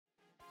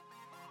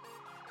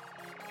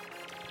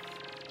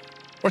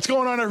What's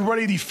going on,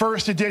 everybody? The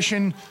first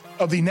edition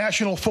of the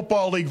National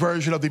Football League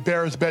version of the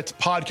Bears Bets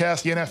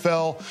podcast, the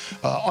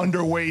NFL,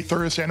 underway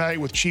Thursday night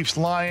with Chiefs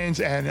Lions,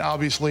 and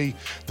obviously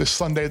this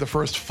Sunday, the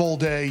first full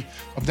day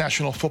of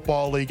National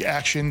Football League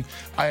action.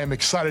 I am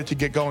excited to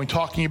get going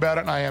talking about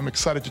it, and I am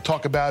excited to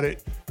talk about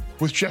it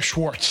with Jeff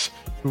Schwartz,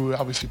 who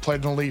obviously played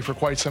in the league for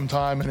quite some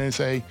time and is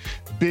a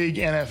big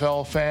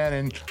NFL fan,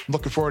 and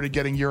looking forward to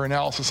getting your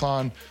analysis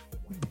on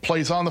the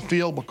plays on the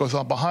field, what goes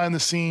on behind the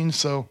scenes.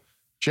 So,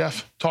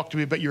 Jeff, talk to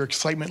me about your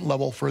excitement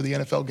level for the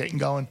NFL getting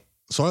going.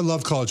 So I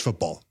love college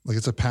football. Like,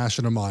 it's a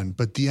passion of mine,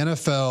 but the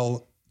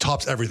NFL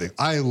tops everything.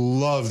 I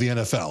love the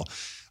NFL.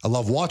 I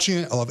love watching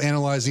it. I love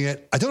analyzing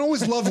it. I don't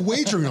always love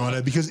wagering on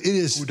it because it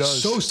is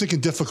so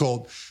stinking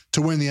difficult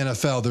to win the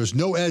NFL. There's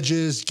no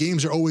edges.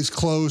 Games are always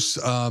close.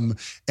 And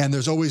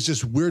there's always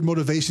just weird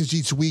motivations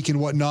each week and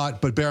whatnot.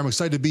 But Bear, I'm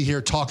excited to be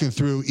here talking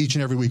through each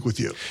and every week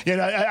with you.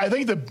 Yeah, I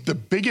think the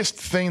biggest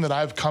thing that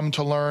I've come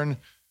to learn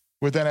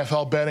with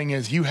NFL betting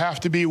is you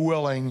have to be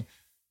willing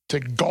to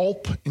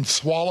gulp and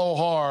swallow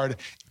hard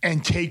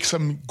and take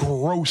some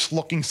gross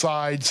looking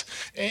sides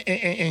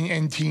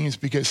and teams,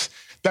 because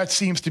that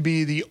seems to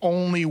be the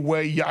only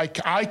way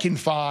I can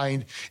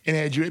find an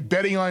edge.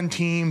 Betting on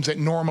teams that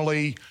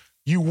normally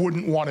you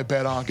wouldn't want to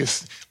bet on,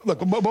 because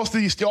look,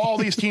 all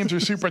these teams are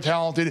super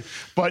talented,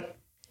 but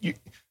the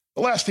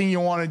last thing you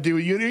want to do,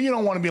 you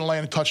don't want to be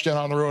laying a touchdown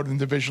on the road in a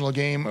divisional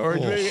game or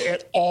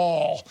at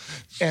all.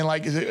 And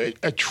like, is it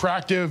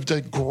attractive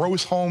to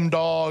gross home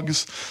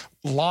dogs,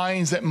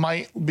 lines that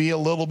might be a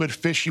little bit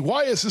fishy?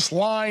 Why is this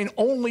line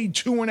only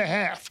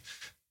 2.5?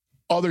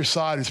 Other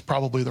side is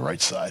probably the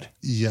right side.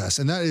 Yes,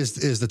 and that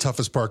is the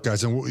toughest part,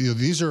 guys. And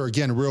these are,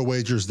 again, real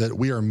wagers that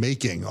we are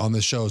making on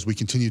the show as we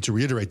continue to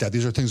reiterate that.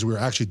 These are things we're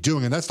actually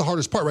doing, and that's the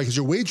hardest part, right? Because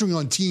you're wagering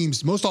on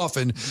teams most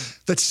often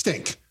that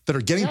stink, that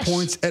are getting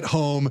points at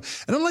home.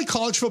 And unlike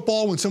college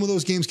football, when some of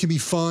those games can be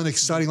fun,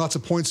 exciting, lots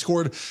of points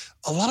scored,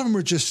 a lot of them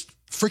are just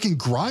freaking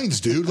grinds,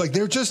 dude. Like,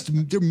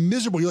 they're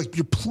miserable. You're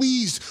like,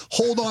 please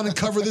hold on and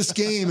cover this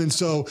game. And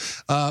so,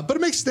 but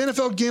it makes the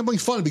NFL gambling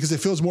fun because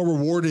it feels more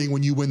rewarding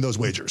when you win those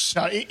wagers.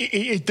 Now,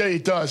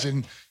 it does.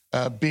 And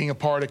being a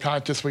part of a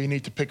contest where you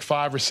need to pick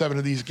 5 or 7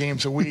 of these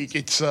games a week,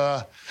 it's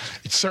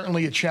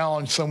certainly a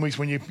challenge some weeks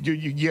when you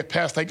get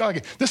past, like,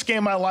 okay, this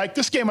game I like,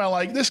 this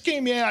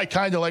game, yeah, I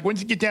kind of like.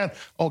 Once you get down,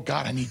 oh,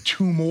 God, I need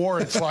 2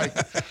 more. It's like,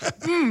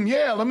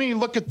 yeah, let me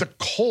look at the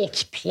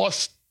Colts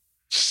plus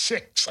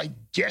 6, I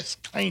guess,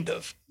 kind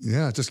of.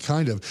 Yeah, just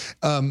kind of.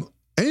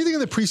 Anything in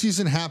the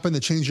preseason happen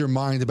that changed your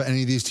mind about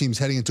any of these teams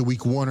heading into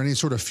week 1, or any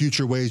sort of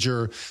future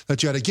wager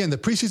that you had? Again, the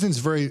preseason is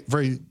very,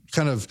 very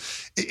kind of,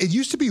 it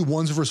used to be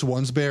 1s versus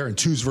 1s, Bear, and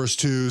 2s versus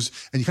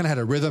 2s, and you kind of had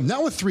a rhythm.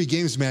 Now with 3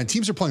 games, man,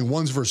 teams are playing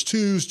 1s versus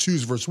 2s,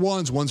 2s versus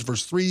 1s, 1s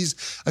versus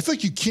 3s. I feel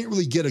like you can't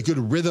really get a good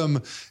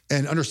rhythm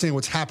and understand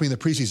what's happening in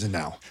the preseason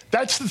now.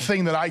 That's the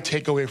thing that I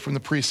take away from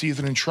the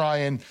preseason and try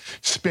and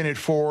spin it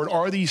forward.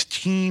 Are these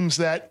teams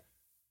that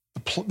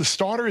the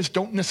starters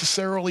don't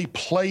necessarily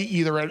play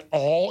either at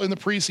all in the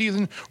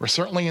preseason, or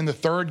certainly in the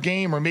third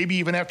game, or maybe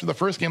even after the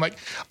first game? Like,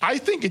 I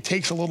think it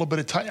takes a little bit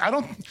of time.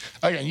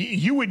 Again,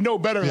 you would know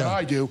better than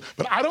I do,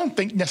 but I don't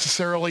think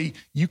necessarily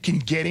you can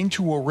get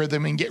into a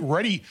rhythm and get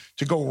ready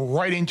to go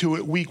right into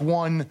it week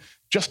 1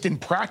 just in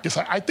practice.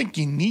 I think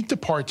you need to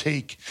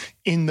partake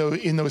in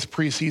those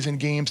preseason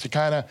games to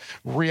kind of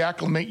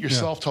reacclimate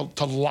yourself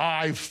to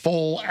live,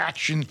 full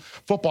action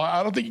football.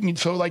 I don't think you can.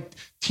 So, like,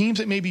 teams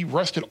that maybe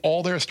rested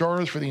all their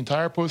starters for the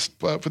entire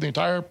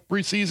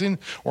preseason,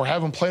 or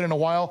haven't played in a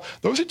while,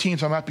 those are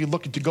teams I might be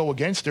looking to go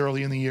against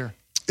early in the year.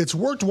 It's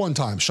worked one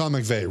time, Sean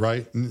McVay,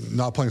 right?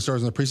 Not playing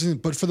starters in the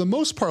preseason, but for the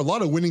most part, a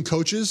lot of winning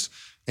coaches,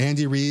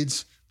 Andy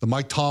Reid's, the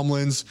Mike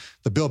Tomlins,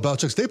 the Bill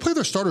Belichick's, they play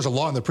their starters a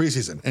lot in the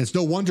preseason. And it's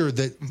no wonder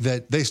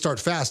that they start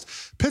fast.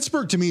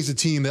 Pittsburgh, to me, is a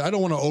team that I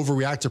don't want to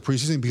overreact to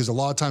preseason, because a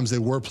lot of times they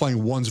were playing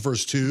 1s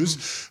versus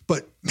 2s.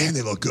 But, man,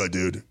 they look good,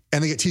 dude.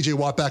 And they get TJ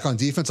Watt back on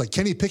defense. Like,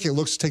 Kenny Pickett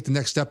looks to take the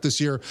next step this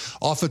year.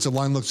 Offensive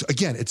line looks,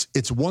 again, it's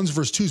 1s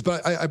versus 2s.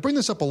 But I bring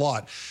this up a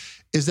lot,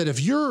 is that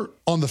if you're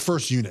on the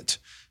first unit,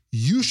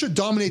 you should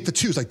dominate the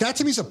 2s. Like, that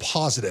to me is a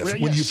positive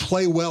when you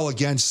play well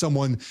against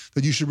someone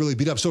that you should really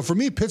beat up. So for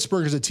me,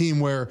 Pittsburgh is a team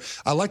where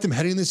I like them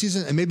heading in the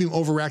season, and maybe I'm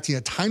overreacting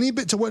a tiny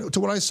bit to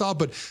what I saw,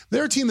 but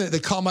they're a team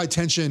that caught my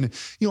attention.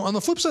 You know, on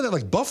the flip side, that,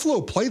 like, Buffalo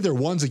played their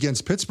 1s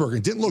against Pittsburgh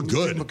and didn't look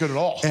good. Didn't look good at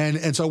all.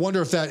 And so I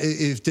wonder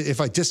if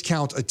I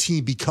discount a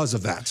team because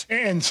of that.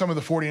 And some of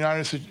the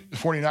 49ers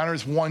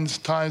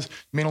 1s times,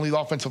 mainly the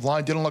offensive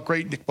line, didn't look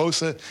great. Nick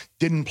Bosa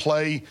didn't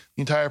play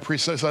the entire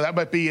preseason. So that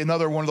might be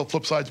another one of the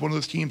flip sides, one of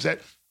those teams that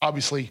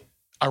obviously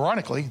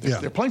Ironically,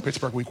 they're playing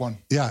Pittsburgh week 1.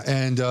 Yeah,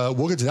 and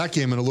we'll get to that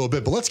game in a little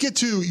bit. But let's get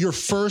to your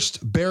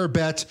first Bear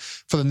bet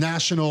for the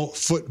National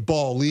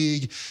Football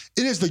League.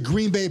 It is the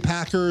Green Bay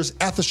Packers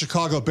at the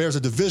Chicago Bears, a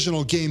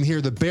divisional game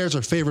here. The Bears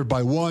are favored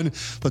by 1.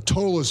 The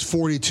total is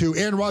 42.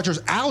 Aaron Rodgers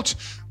out.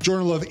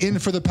 Jordan Love in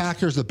for the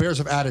Packers. The Bears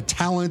have added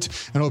talent,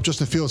 and I hope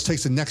Justin Fields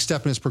takes the next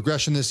step in his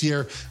progression this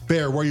year.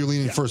 Bear, where are you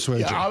leaning first?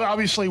 Yeah,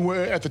 obviously,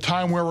 at the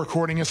time we're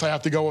recording this, I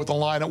have to go with the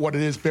line at what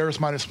it is, Bears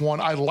 -1.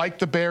 I like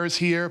the Bears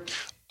here.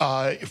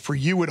 For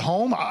you at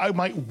home, I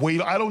might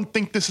wait. I don't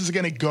think this is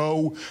going to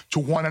go to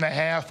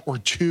 1.5 or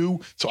 2.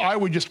 So I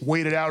would just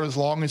wait it out as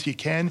long as you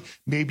can.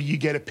 Maybe you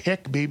get a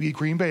pick. Maybe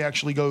Green Bay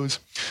actually goes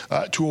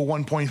to a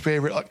 1-point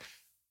favorite.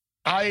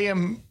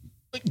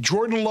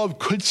 Jordan Love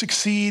could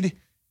succeed.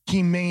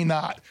 He may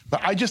not. But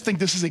I just think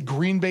this is a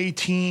Green Bay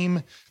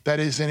team that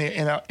is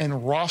in a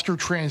roster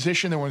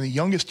transition. They're one of the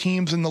youngest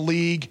teams in the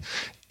league.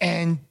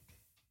 And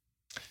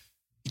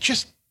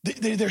just...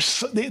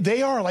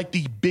 They are like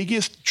the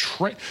biggest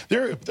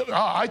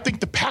I think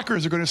the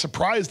Packers are going to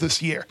surprise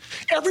this year.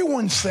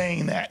 Everyone's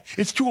saying that.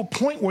 It's to a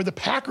point where the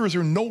Packers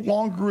are no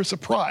longer a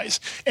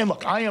surprise. And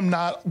look, I am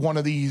not one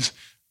of these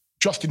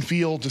Justin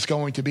Fields is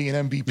going to be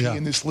an MVP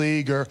in this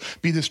league or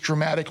be this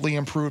dramatically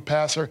improved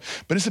passer.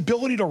 But his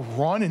ability to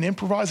run and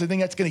improvise, I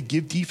think that's going to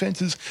give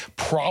defenses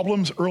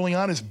problems early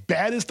on. As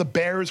bad as the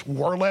Bears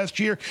were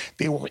last year,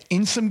 they were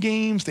in some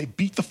games. They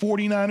beat the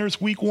 49ers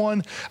week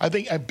 1. I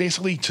think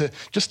basically to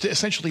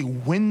essentially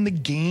win the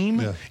game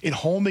at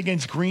home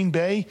against Green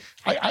Bay.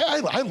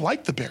 I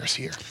like the Bears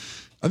here.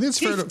 I think it's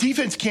fair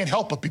defense can't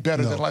help but be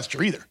better than last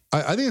year either.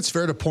 I think it's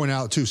fair to point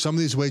out, too, some of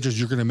these wagers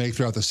you're going to make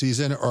throughout the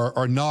season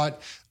are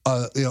not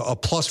a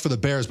plus for the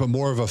Bears, but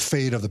more of a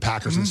fade of the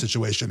Packers in the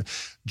situation.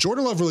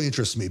 Jordan Love really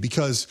interests me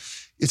because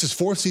it's his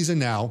 4th season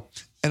now.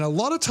 And a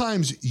lot of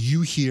times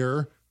you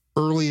hear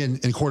early in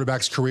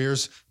quarterbacks'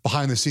 careers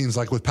behind the scenes,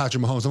 like with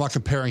Patrick Mahomes. I'm not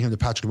comparing him to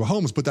Patrick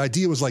Mahomes, but the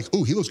idea was like,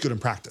 oh, he looks good in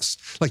practice.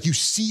 Like you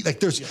see, like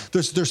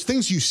there's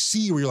things you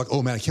see where you're like,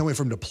 oh man, I can't wait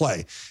for him to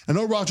play. I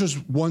know Rodgers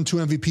won 2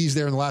 MVPs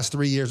there in the last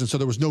 3 years, and so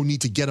there was no need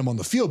to get him on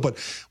the field, but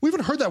we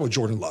haven't heard that with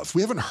Jordan Love.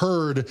 We haven't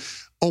heard,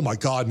 oh my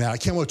God, man, I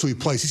can't wait till he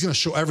plays. He's going to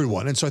show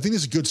everyone. And so I think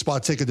this is a good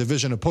spot to take a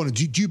division opponent.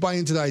 Do you buy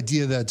into the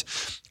idea that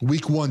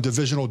week 1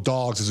 divisional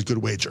dogs is a good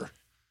wager?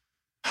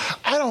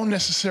 I don't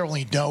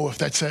necessarily know if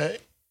that's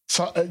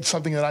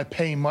something that I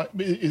pay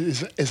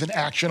is an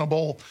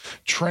actionable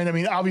trend. I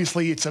mean,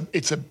 obviously it's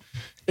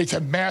a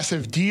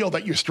massive deal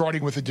that you're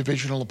starting with a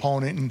divisional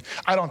opponent, and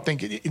I don't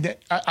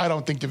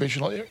think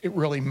divisional it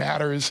really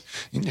matters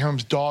in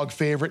terms of dog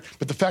favorite.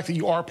 But the fact that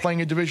you are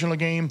playing a divisional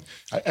game,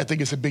 I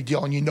think is a big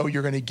deal, and you know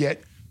you're going to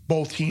get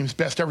both teams'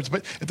 best efforts.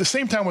 But at the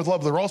same time, with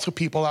Love, there are also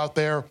people out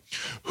there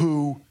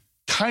who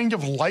kind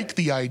of like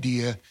the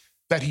idea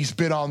that he's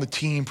been on the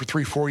team for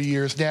 3-4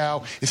 years now,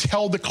 has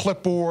held the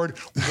clipboard,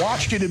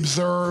 watched it,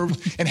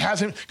 observed, and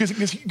hasn't,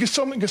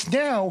 because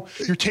now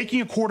you're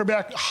taking a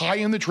quarterback high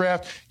in the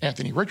draft,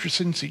 Anthony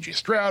Richardson, C.J.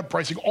 Stroud,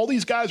 Bryce, all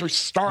these guys are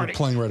starting. They're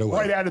playing right away.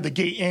 Right out of the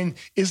gate. And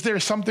is there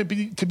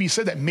something to be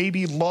said that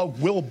maybe Love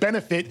will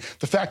benefit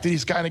the fact that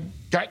he's kind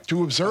of got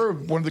to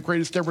observe one of the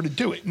greatest ever to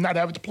do it and not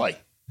have it to play?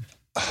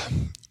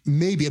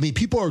 Maybe. I mean,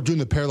 people are doing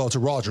the parallel to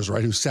Rodgers,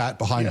 right, who sat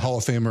behind Hall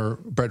of Famer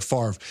Brett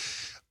Favre.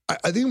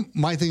 I think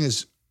my thing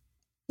is,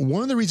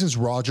 one of the reasons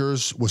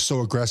Rodgers was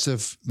so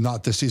aggressive,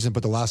 not this season,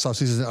 but the last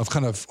offseason, of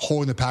kind of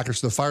holding the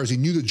Packers to the fire, is he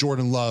knew that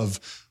Jordan Love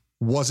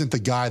wasn't the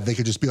guy they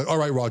could just be like, all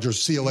right,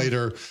 Rodgers, see you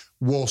later.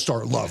 We'll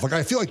start Love. Like,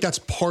 I feel like that's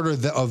part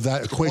of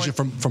that equation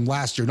from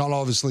last year, not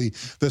obviously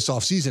this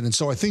offseason. And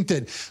so I think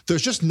that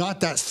there's just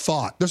not that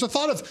thought. There's a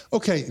thought of,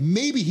 okay,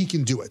 maybe he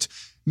can do it.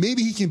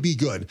 Maybe he can be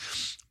good.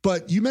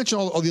 But you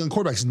mentioned all the young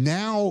quarterbacks.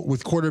 Now,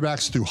 with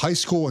quarterbacks through high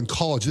school and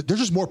college, they're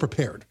just more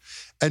prepared.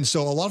 And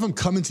so a lot of them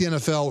come into the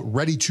NFL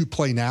ready to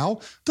play now.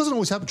 Doesn't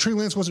always happen. Trey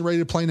Lance wasn't ready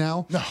to play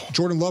now. No.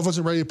 Jordan Love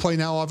wasn't ready to play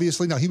now,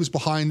 obviously. Now, he was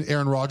behind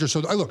Aaron Rodgers.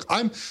 So,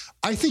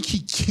 I think he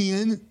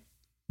can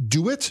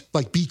do it,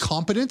 like be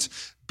competent,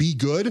 be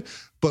good.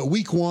 But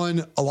week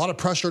 1, a lot of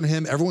pressure on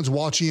him. Everyone's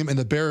watching him, and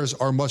the Bears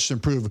are much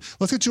improved.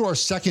 Let's get to our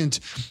second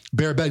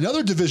Bear bet.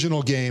 Another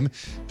divisional game.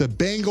 The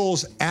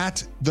Bengals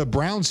at the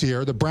Browns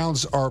here. The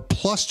Browns are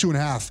plus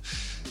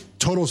 2.5.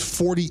 Total's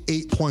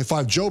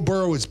 48.5. Joe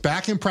Burrow is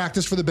back in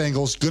practice for the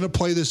Bengals, going to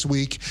play this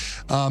week.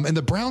 And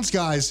the Browns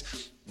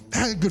guys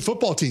had a good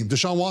football team.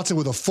 Deshaun Watson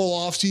with a full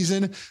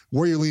offseason.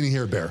 Where are you leaning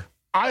here, Bear?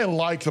 I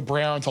like the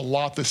Browns a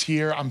lot this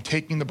year. I'm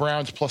taking the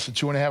Browns plus the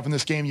 2.5 in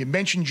this game. You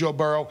mentioned Joe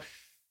Burrow.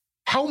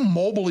 How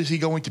mobile is he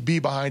going to be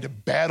behind a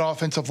bad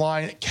offensive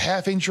line?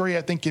 Calf injury,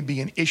 I think, can be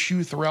an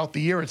issue throughout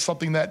the year. It's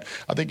something that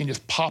I think can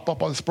just pop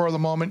up on the spur of the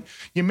moment.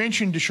 You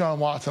mentioned Deshaun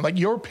Watson. Like,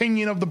 your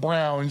opinion of the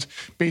Browns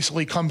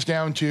basically comes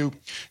down to,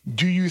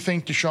 do you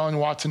think Deshaun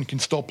Watson can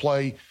still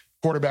play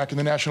quarterback in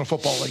the National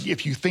Football League?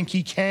 If you think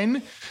he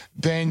can,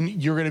 then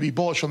you're going to be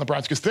bullish on the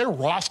Browns, because their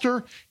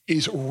roster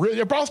is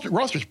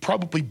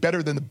probably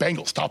better than the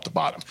Bengals top to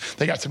bottom.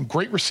 They got some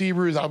great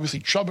receivers, obviously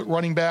Chubb at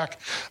running back.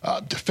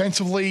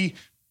 Defensively,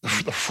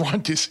 The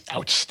front is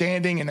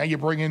outstanding, and now you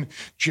bring in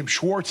Jim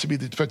Schwartz to be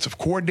the defensive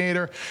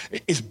coordinator.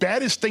 As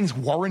bad as things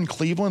were in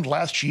Cleveland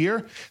last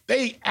year,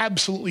 they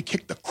absolutely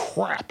kicked the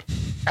crap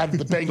out of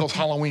the Bengals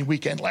Halloween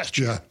weekend last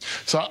year. Yeah.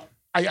 So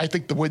I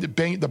think the way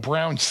the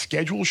Browns'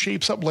 schedule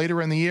shapes up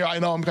later in the year, I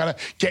know I'm kind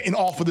of getting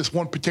off of this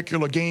one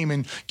particular game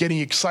and getting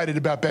excited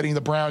about betting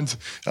the Browns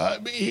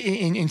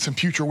in some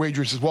future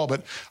wagers as well,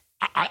 but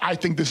I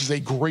think this is a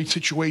great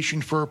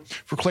situation for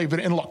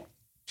Cleveland. And look,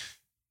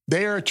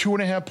 they are a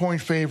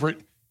 2.5-point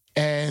favorite,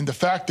 and the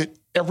fact that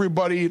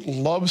everybody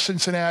loves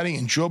Cincinnati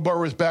and Joe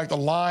Burrow is back, the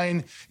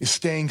line is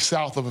staying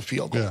south of a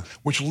field goal,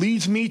 which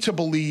leads me to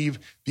believe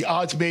the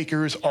odds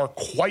makers are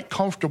quite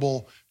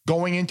comfortable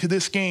going into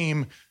this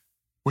game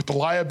with the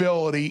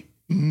liability,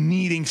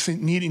 needing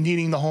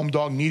the home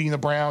dog, needing the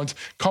Browns,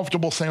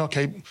 comfortable saying,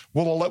 okay,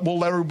 we'll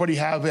let everybody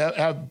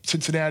have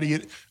Cincinnati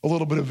at a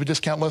little bit of a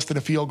discount, less than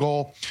a field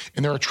goal,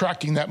 and they're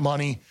attracting that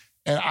money.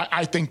 And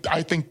I think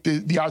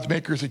the odds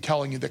makers are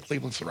telling you that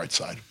Cleveland's the right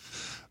side.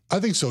 I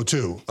think so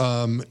too.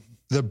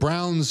 The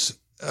Browns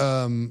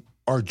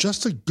are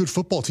just a good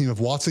football team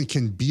if Watson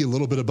can be a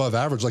little bit above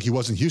average like he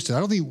was in Houston. I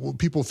don't think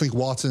people think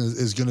Watson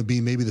is going to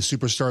be maybe the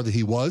superstar that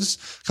he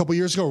was a couple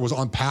years ago or was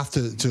on path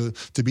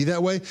to be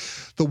that way.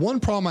 The one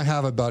problem I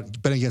have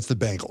about betting against the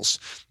Bengals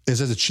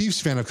is, as a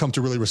Chiefs fan, I've come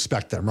to really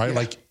respect them, right? Yeah.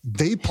 Like,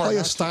 they play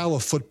a style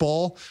of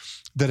football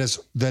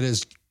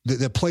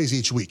that plays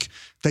each week.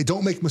 They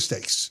don't make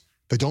mistakes.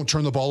 They don't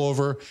turn the ball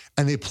over,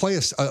 and they play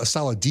a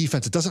solid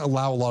defense. It doesn't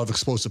allow a lot of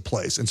explosive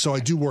plays, and so I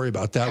do worry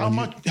about that. How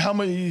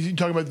much you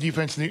talking about the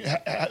defense,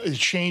 the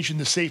change in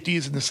the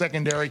safeties in the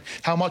secondary?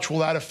 How much will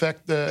that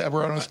affect the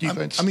Everton's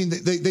defense? I mean,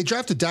 they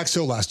drafted Dax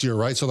Hill last year,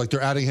 right? So like, they're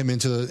adding him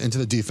into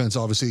the defense,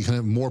 obviously, kind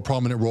of more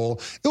prominent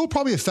role. It will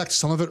probably affect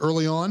some of it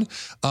early on,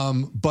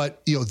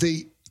 but you know,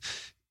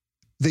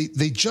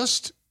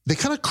 they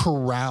kind of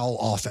corral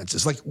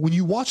offenses. Like, when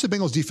you watch the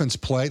Bengals defense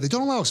play, they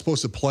don't allow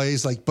explosive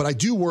plays. But I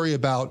do worry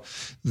about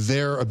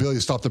their ability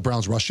to stop the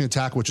Browns rushing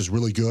attack, which is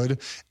really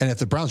good. And if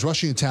the Browns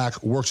rushing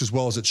attack works as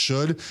well as it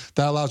should,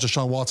 that allows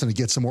Deshaun Watson to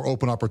get some more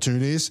open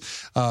opportunities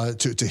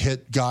to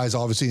hit guys,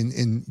 obviously,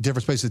 in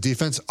different spaces of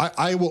defense.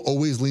 I will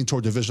always lean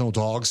toward divisional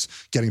dogs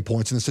getting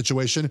points in this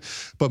situation.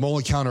 But my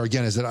only counter,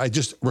 again, is that I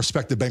just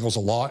respect the Bengals a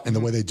lot and the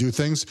way they do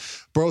things.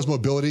 Burrow's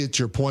mobility, to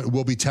your point,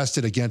 will be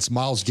tested against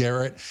Myles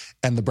Garrett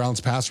and the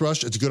Browns pass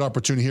rush. It's a good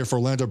opportunity here for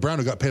Orlando Brown,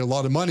 who got paid a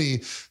lot of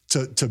money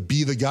to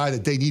be the guy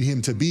that they need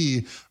him to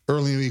be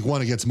early in week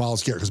one against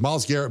Myles Garrett. Because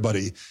Myles Garrett,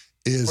 buddy,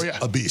 is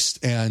a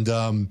beast. And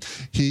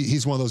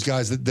he's one of those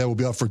guys that will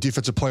be up for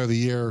Defensive Player of the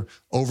Year,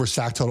 over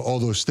sack total, all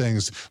those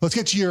things. Let's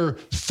get to your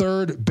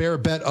third bear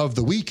bet of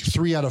the week.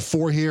 3 out of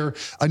 4 here.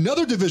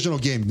 Another divisional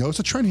game. Notice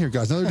a trend here,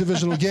 guys. Another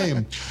divisional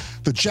game.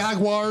 The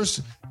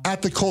Jaguars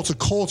at the Colts. The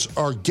Colts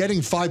are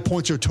getting 5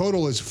 points. Their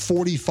total is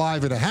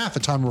 45.5 at the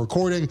time of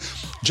recording.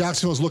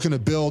 Jacksonville's looking to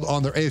build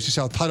on their AFC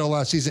South title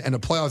last season and a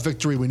playoff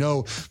victory. We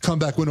know,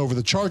 comeback win over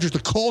the Chargers. The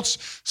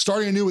Colts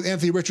starting anew with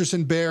Anthony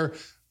Richardson. Bear,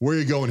 where are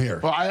you going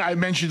here? Well, I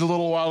mentioned a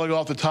little while ago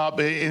off the top,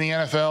 in the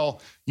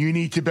NFL, you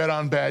need to bet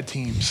on bad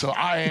teams. So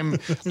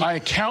I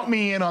count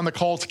me in on the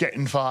Colts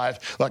getting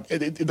 5. Look,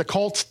 the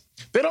Colts,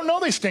 they don't know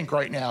they stink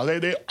right now.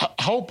 They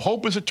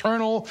hope is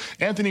eternal.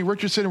 Anthony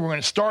Richardson, we're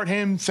going to start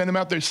him, send him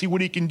out there, see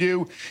what he can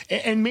do.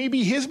 And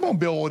maybe his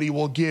mobility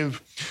will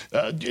give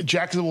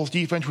Jacksonville's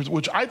defense,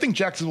 which I think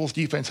Jacksonville's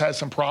defense has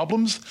some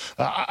problems.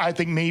 I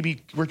think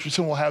maybe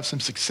Richardson will have some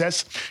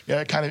success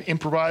kind of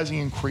improvising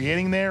and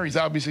creating there. He's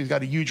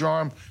got a huge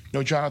arm,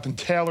 Jonathan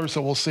Taylor,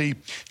 so we'll see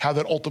how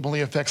that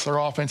ultimately affects their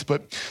offense.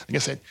 But like I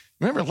said,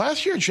 remember,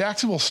 last year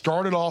Jacksonville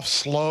started off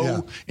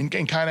slow and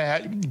kind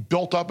of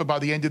built up. By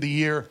the end of the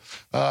year,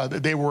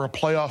 they were a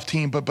playoff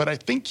team. But I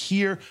think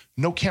here,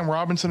 no Cam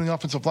Robinson in the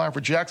offensive line for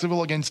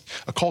Jacksonville against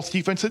a Colts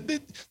defense. They're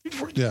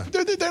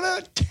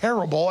not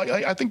terrible.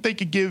 I think they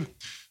could give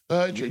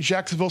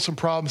Jacksonville some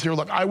problems here.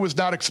 Look, I was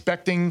not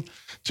expecting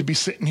to be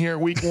sitting here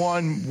week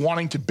one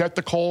wanting to bet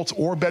the Colts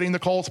or betting the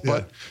Colts,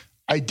 but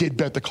I did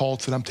bet the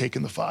Colts, and I'm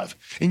taking the 5.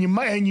 And you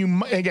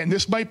might again,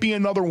 this might be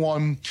another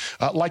one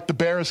like the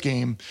Bears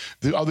game,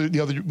 one of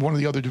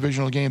the other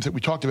divisional games that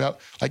we talked about.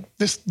 Like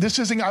this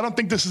isn't. I don't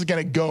think this is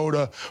going to go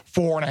to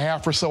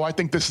 4.5 or so. I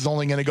think this is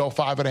only going to go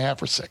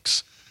 5.5 or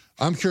 6.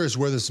 I'm curious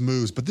where this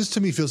moves, but this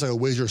to me feels like a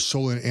wager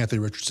solely on Anthony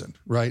Richardson,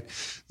 right?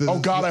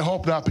 I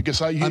hope not,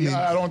 because I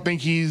don't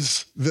think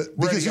he's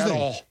ready at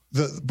all.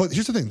 But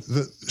here's the thing.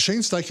 Shane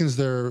Steichen's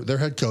their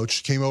head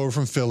coach, came over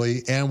from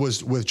Philly and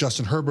was with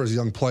Justin Herbert as a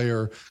young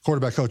player,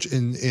 quarterback coach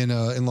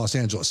in Los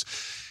Angeles.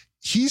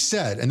 He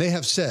said, and they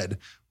have said,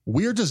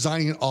 we're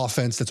designing an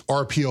offense that's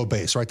RPO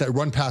based, right? That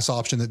run pass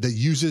option that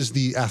uses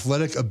the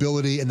athletic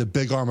ability and the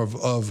big arm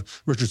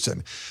of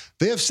Richardson.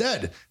 They have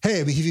said,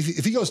 hey,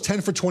 if he goes 10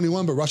 for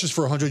 21 but rushes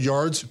for 100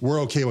 yards, we're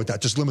okay with that.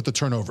 Just limit the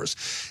turnovers.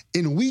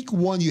 In week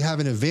one, you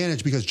have an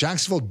advantage because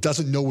Jacksonville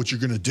doesn't know what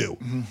you're going to do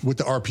with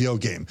the RPO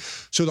game.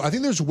 So I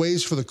think there's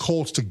ways for the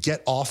Colts to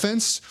get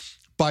offense,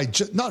 by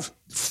not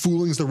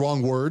fooling's the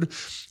wrong word,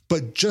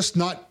 but just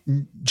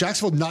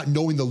Jacksonville not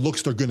knowing the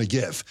looks they're going to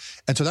give.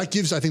 And so that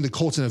gives, I think, the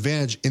Colts an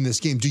advantage in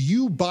this game. Do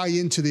you buy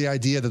into the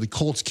idea that the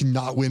Colts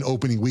cannot win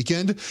opening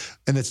weekend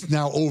and it's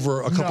now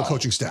over a couple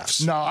coaching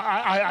staffs? No,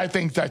 I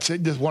think that's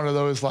just one of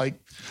those like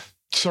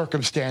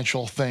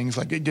circumstantial things,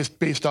 like it just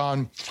based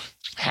on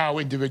how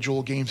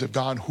individual games have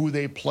gone, who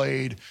they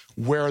played,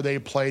 where they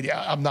played.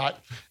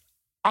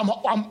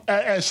 I'm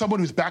as someone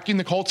who's backing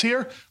the Colts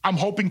here, I'm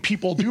hoping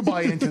people do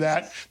buy into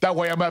that. That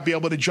way I might be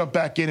able to jump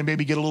back in and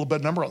maybe get a little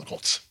bit number on the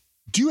Colts.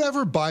 Do you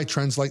ever buy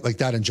trends like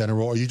that in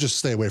general, or you just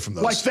stay away from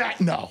those? Like that?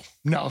 No.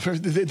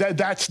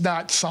 That's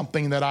not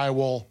something that I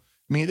will.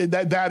 I mean,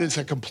 that is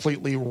a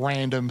completely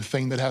random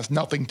thing that has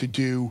nothing to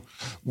do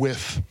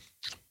with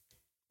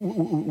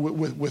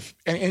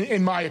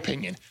in my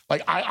opinion.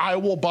 Like I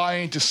will buy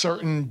into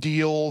certain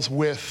deals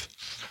with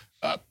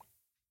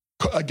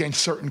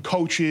against certain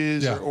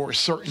coaches or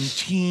certain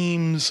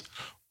teams,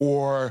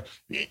 or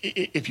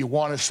if you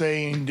want to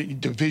say in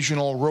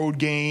divisional road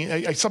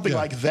game, something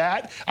like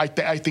that.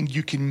 I think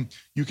you can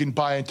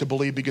buy into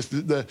believe because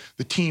the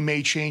team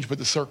may change, but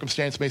the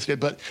circumstance may stay.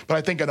 But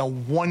I think in a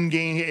one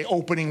game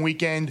opening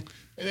weekend,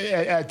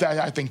 I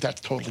think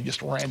that's totally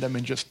just random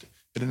and just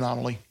an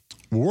anomaly.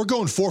 Well, we're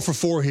going 4 for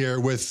 4 here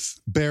with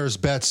Bears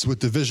bets with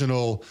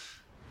divisional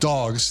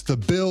dogs. The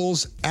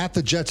Bills at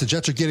the Jets. The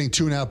Jets are getting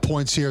 2.5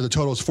 points here. The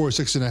total is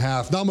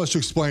 46.5. Not much to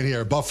explain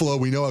here. Buffalo,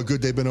 we know how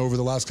good they've been over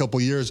the last couple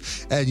of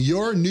years. And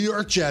your New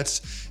York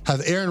Jets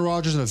have Aaron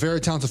Rodgers and a very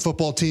talented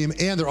football team,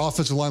 and their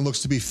offensive line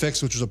looks to be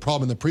fixed, which was a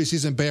problem in the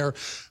preseason. Bear,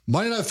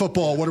 Monday Night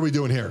Football, what are we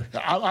doing here?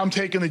 I'm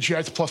taking the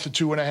Jets plus the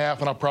 2.5,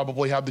 and I'll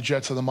probably have the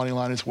Jets on the money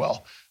line as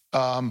well.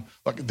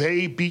 Look,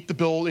 they beat the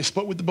Bills. They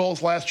split with the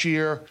Bills last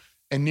year,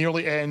 and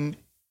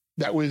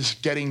that was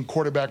getting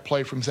quarterback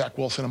play from Zach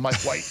Wilson and Mike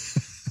White.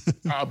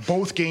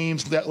 Both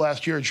games that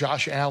last year,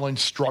 Josh Allen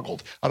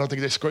struggled. I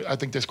think they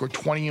scored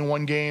 20 in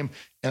one game,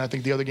 and I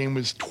think the other game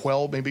was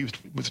 12. Maybe it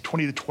was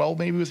 20-12.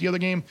 Maybe was the other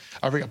game.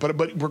 I forget.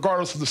 But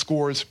regardless of the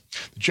scores,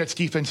 the Jets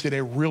defense did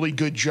a really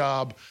good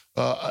job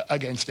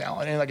against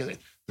Allen. And like I said,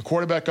 the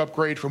quarterback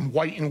upgrade from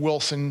White and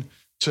Wilson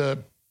to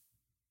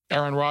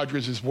Aaron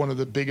Rodgers is one of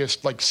the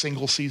biggest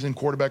single season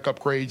quarterback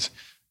upgrades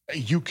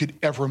you could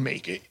ever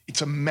make.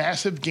 It's a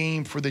massive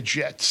game for the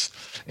Jets.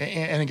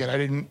 And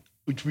again,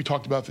 we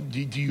talked about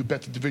do you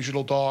bet the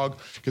divisional dog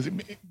just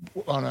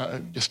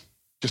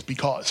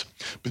because.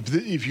 But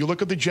if you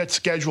look at the Jets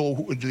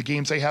schedule, the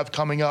games they have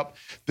coming up,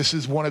 this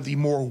is one of the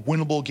more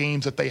winnable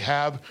games that they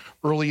have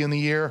early in the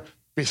year.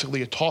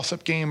 Basically a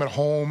toss-up game at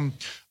home,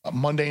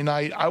 Monday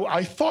night.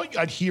 I thought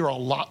I'd hear a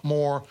lot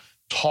more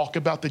talk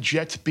about the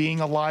Jets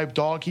being a live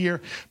dog here,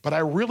 but I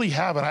really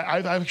haven't.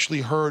 I've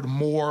actually heard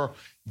more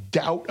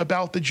doubt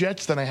about the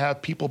Jets than I have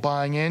people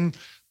buying in,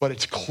 but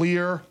it's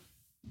clear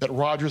that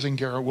Rodgers and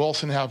Garrett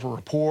Wilson have a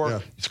rapport. Yeah.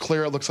 It's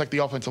clear. It looks like the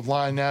offensive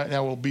line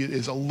now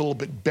is a little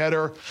bit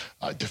better.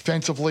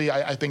 Defensively,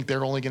 I think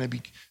they're only going to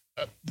be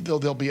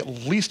they'll be at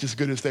least as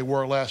good as they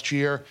were last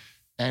year.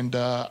 And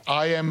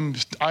I am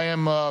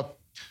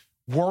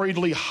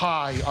worriedly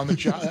high on the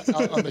Jets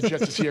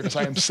this year because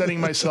I am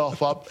setting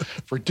myself up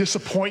for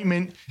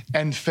disappointment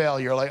and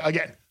failure. Like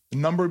again, the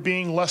number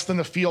being less than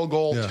a field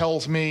goal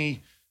tells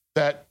me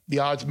that the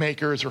odds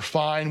makers are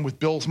fine with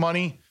Bills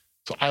money.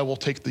 So I will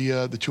take the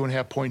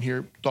 2.5 point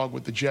here dog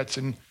with the Jets,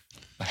 and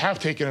I have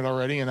taken it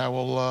already, and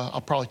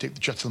I'll probably take the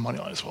Jets on the money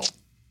line as well.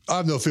 I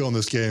have no feel in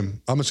this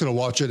game. I'm just going to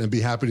watch it and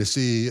be happy to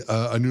see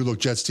a new look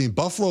Jets team.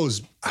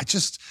 Buffalo's,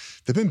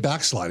 they've been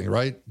backsliding,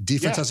 right?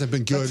 Defense hasn't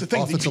been good.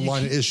 Offensive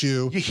line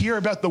issue. You hear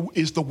about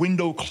is the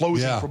window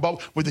closing for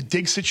both with the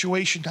Diggs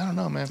situation? I don't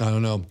know, man. I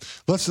don't know.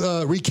 Let's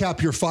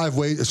recap your 4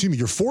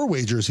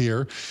 wagers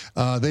here.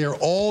 They are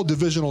all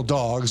divisional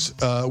dogs.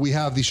 We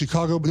have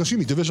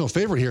the divisional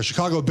favorite here.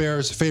 Chicago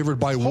Bears favored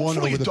by 1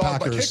 over the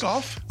Packers.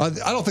 I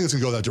don't think it's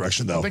going to go that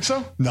direction, though. You think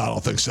so? No, I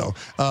don't think so.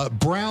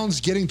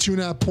 Browns getting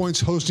 2.5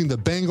 points, hosting the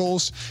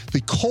Bengals.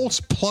 The Colts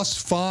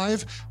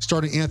 +5,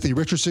 starting Anthony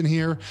Richardson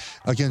here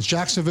against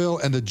Jacksonville,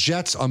 and the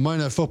Jets on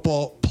Monday Night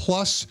Football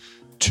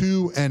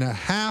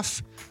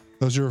 +2.5.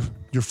 Those are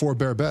your 4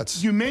 Bear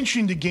bets. You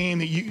mentioned a game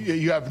that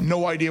you have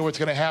no idea what's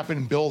going to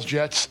happen, Bills,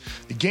 Jets.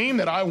 The game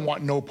that I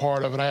want no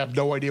part of, and I have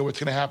no idea what's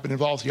going to happen,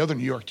 involves the other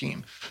New York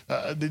team,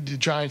 the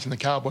Giants and the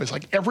Cowboys.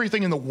 Like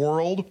everything in the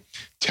world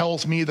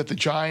tells me that the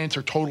Giants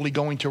are totally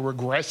going to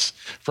regress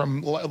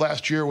from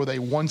last year where they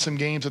won some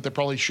games that they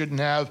probably shouldn't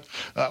have,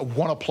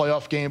 won a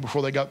playoff game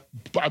before they got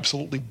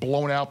absolutely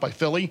blown out by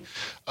Philly.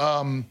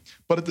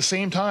 But at the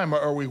same time,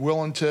 are we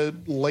willing to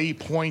lay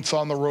points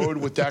on the road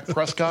with Dak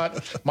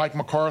Prescott, Mike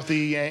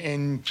McCarthy,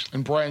 and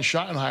Brian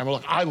Schottenheimer?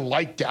 Look, I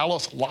like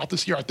Dallas a lot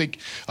this year. I think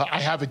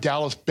I have a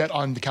Dallas bet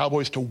on the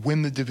Cowboys to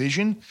win the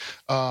division.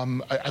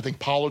 I think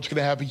Pollard's going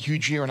to have a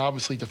huge year, and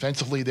obviously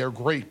defensively they're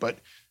great. But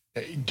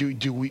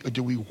Do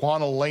we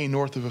want to lay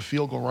north of a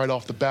field goal right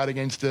off the bat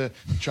against the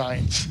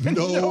Giants?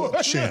 No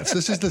chance.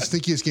 This is the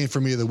stinkiest game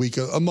for me of the week,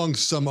 among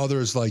some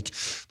others like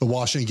the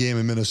Washington game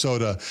in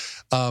Minnesota.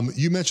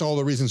 You mentioned all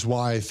the reasons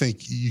why I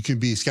think you can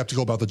be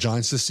skeptical about the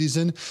Giants this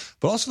season,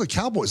 but also the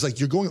Cowboys. Like,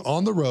 you're going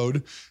on the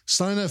road,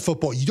 Sunday Night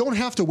Football. You don't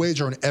have to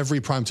wager on every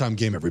primetime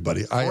game,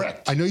 everybody.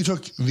 I know you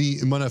took the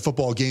Monday Night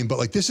Football game, but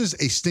like, this is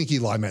a stinky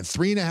line, man.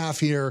 3.5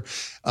 here.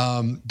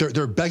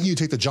 They're begging you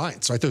to take the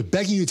Giants, right? They're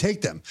begging you to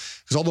take them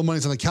because all the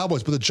money's on the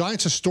Cowboys. But the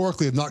Giants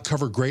historically have not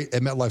covered great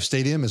at MetLife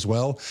Stadium as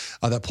well.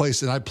 That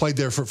place, and I played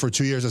there for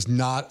 2 years. It's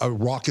not a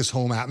raucous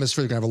home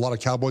atmosphere. They're going to have a lot of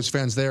Cowboys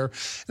fans there.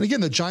 And again,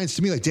 the Giants,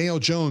 to me, like Daniel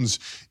Jones,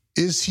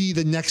 is he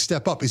the next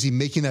step up? Is he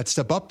making that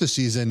step up this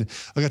season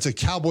against a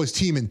Cowboys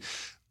team? And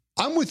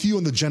I'm with you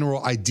on the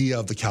general idea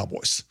of the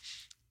Cowboys.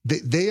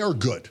 They are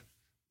good.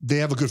 They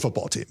have a good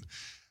football team.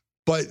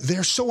 But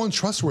they're so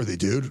untrustworthy,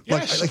 dude.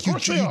 Yes, like you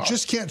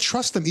just can't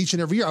trust them each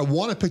and every year. I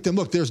want to pick them.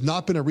 Look, there's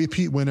not been a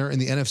repeat winner in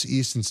the NFC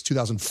East since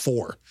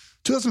 2004.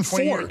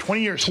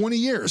 20 years. 20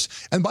 years.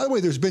 And by the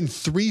way, there's been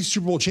 3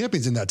 Super Bowl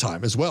champions in that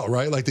time as well,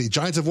 right? Like, the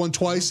Giants have won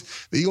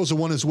twice, the Eagles have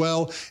won as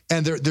well,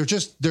 and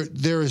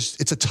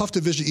it's a tough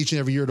division each and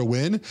every year to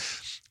win.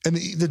 And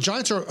the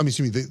Giants are,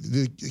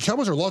 the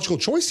Cowboys are a logical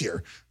choice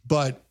here,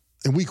 but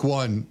in week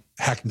 1,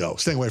 heck no,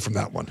 staying away from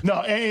that one.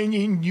 No,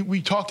 and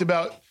we talked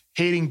about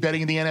hating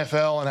betting in the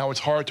NFL and how it's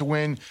hard to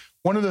win.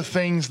 One of the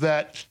things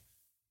that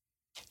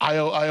I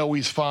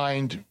always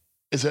find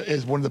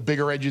is one of the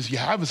bigger edges you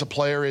have as a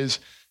player is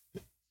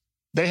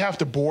they have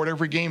to board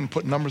every game and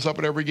put numbers up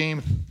at every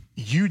game.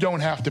 You don't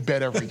have to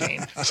bet every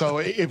game. So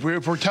if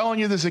we're telling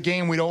you there's a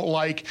game we don't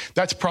like,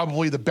 that's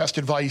probably the best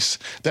advice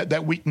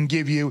that we can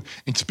give you.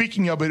 And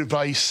speaking of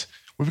advice,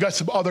 we've got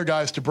some other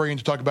guys to bring in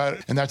to talk about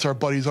it, and that's our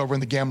buddies over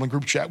in the gambling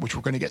group chat, which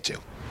we're going to get to.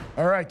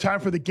 All right, time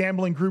for the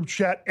gambling group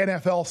chat,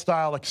 NFL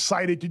style.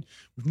 Excited.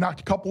 We've knocked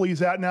a couple of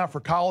these out now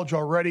for college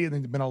already, and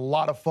there's been a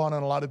lot of fun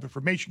and a lot of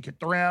information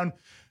kicked around.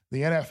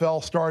 The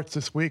NFL starts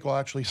this week. Well,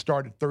 actually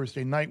started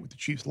Thursday night with the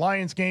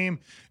Chiefs-Lions game,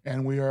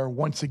 and we are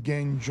once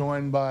again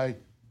joined by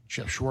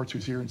Jeff Schwartz,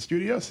 who's here in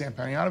studio, Sam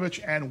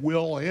Panayotovich, and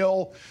Will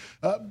Hill.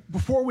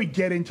 Before we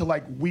get into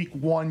like week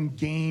 1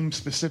 game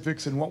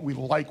specifics and what we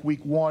like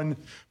week 1,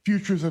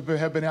 futures have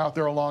been out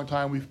there a long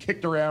time. We've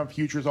kicked around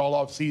futures all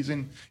off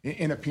season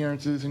in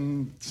appearances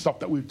and stuff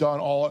that we've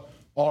done all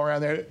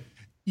around there.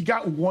 You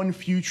got one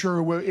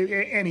future,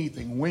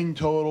 anything, win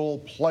total,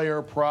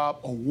 player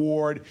prop,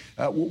 award,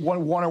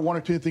 one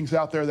or two things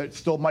out there that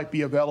still might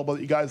be available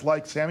that you guys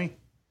like, Sammy?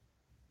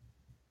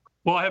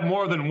 Well, I have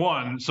more than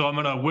one, so I'm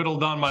going to whittle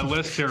down my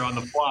list here on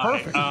the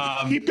fly.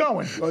 Perfect. Keep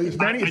going. As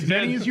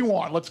many as you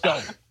want. Let's go.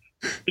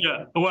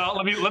 Yeah. Well,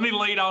 let me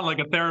lay down like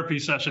a therapy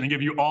session and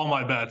give you all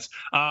my bets.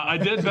 I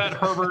did bet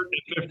Herbert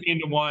at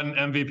 15-1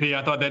 MVP.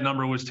 I thought that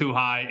number was too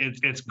high.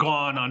 It's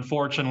gone,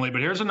 unfortunately.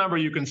 But here's a number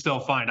you can still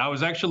find. I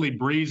was actually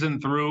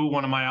breezing through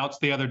one of my outs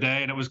the other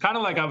day, and it was kind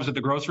of like I was at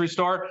the grocery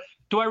store.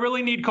 Do I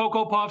really need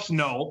Cocoa Puffs?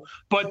 No.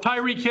 But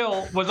Tyreek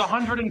Hill was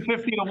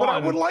 150-1. But I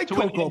would like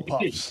Cocoa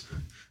Puffs.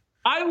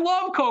 I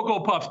love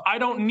Cocoa Puffs. I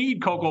don't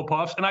need Cocoa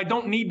Puffs, and I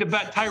don't need to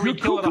bet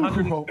Tyreek Hill at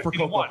 150 for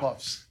Cocoa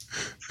Puffs.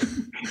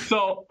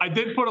 So I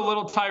did put a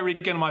little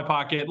Tyreek in my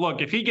pocket.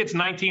 Look, if he gets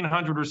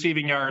 1,900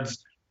 receiving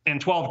yards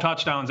and 12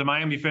 touchdowns and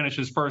Miami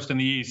finishes first in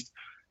the East,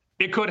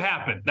 it could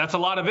happen. That's a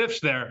lot of ifs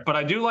there. But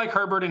I do like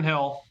Herbert and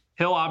Hill.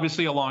 Hill,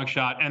 obviously, a long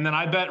shot. And then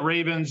I bet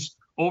Ravens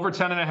over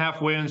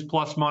 10.5 wins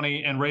plus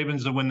money, and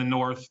Ravens to win the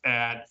North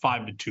at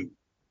 5-2.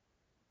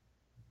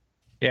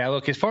 Yeah,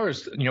 look, as far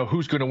as,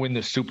 who's going to win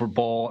the Super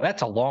Bowl,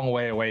 that's a long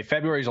way away.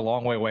 February's a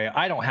long way away.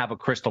 I don't have a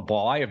crystal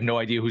ball. I have no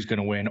idea who's going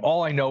to win.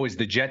 All I know is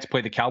the Jets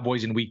play the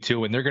Cowboys in week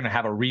 2, and they're going to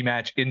have a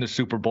rematch in the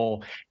Super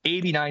Bowl.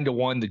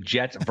 89-1, the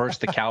Jets versus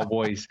the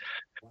Cowboys.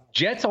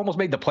 Jets almost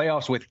made the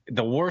playoffs with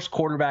the worst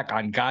quarterback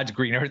on God's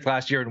green earth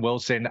last year in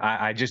Wilson.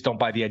 I just don't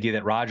buy the idea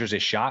that Rodgers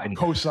is shot. And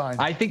cosign.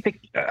 I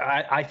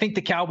think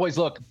the Cowboys,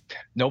 look,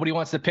 nobody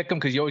wants to pick them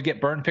because you always get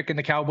burned picking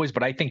the Cowboys,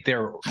 but I think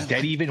they're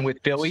dead even with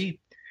Philly.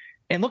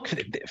 And look,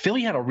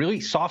 Philly had a really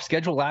soft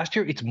schedule last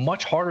year. It's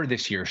much harder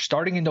this year.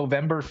 Starting in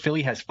November,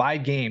 Philly has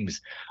 5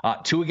 games,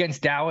 2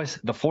 against Dallas,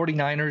 the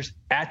 49ers,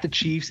 at the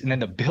Chiefs, and then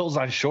the Bills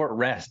on short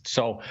rest.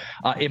 So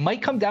it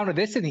might come down to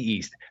this in the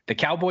East. The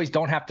Cowboys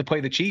don't have to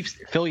play the Chiefs.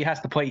 Philly has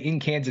to play in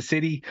Kansas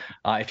City.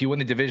 If you win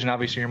the division,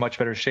 obviously you're in much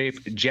better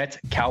shape. Jets,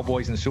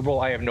 Cowboys in the Super Bowl.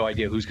 I have no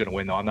idea who's going to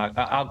win, though.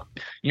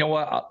 You know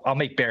what? I'll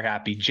make Bear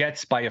happy.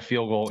 Jets by a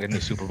field goal in the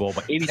Super Bowl,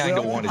 but 89-1 is a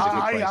good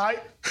price.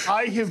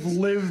 I have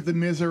lived the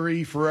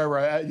misery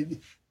forever.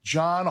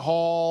 John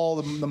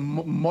Hall, the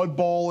Mud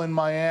Bowl in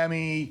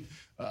Miami.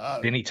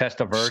 Vinny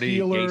Testaverde,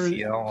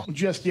 ACL.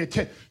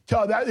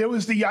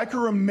 I can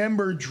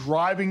remember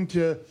driving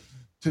to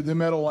the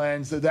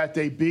Meadowlands that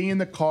day, being in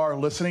the car,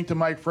 listening to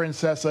Mike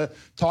Francesa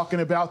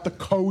talking about the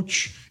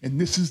coach, and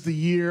this is the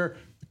year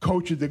the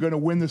coach, they're going to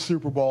win the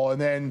Super Bowl.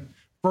 And then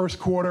first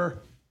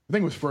quarter,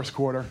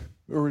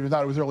 or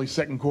not, it was early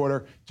second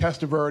quarter.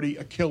 Testaverde,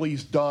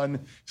 Achilles done,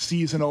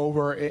 season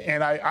over.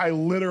 And I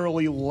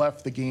literally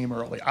left the game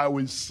early. I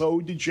was so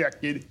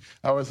dejected.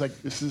 I was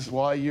like, this is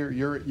why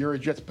you're a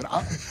Jets. But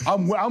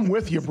I'm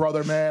with you,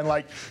 brother, man.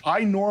 Like,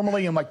 I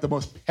normally am like the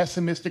most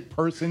pessimistic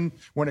person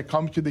when it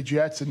comes to the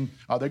Jets, and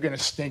they're going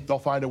to stink. They'll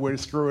find a way to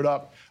screw it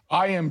up.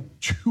 I am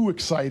too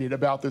excited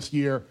about this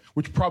year,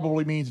 which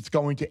probably means it's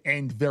going to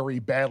end very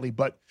badly.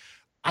 But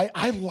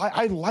I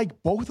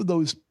like both of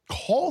those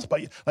calls,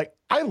 but like,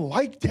 I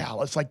like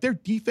Dallas. Like, their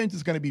defense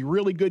is going to be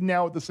really good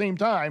now. At the same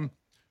time,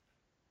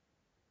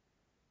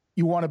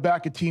 you want to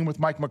back a team with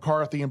Mike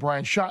McCarthy and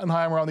Brian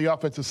Schottenheimer on the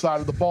offensive side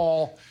of the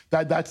ball.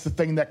 That's the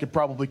thing that could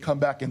probably come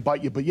back and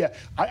bite you. But yeah,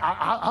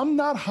 I'm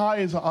not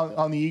high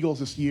on the Eagles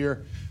this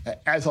year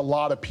as a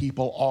lot of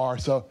people are.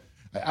 So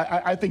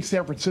I think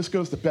San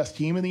Francisco is the best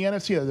team in the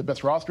NFC. They're the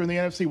best roster in the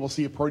NFC. We'll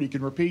see if Purdy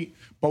can repeat.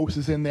 Bose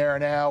is in there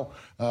now,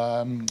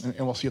 and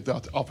we'll see if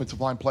the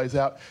offensive line plays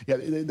out. Yeah,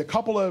 the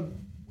couple of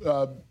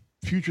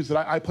futures that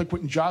I played,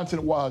 putting Johnson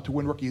to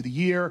win Rookie of the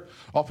Year,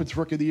 Offensive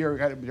Rookie of the Year,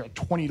 got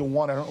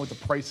 20-1. I don't know what the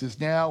price is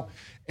now.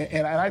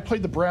 And I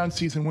played the Browns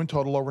season win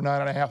total over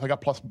 9.5. I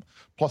got plus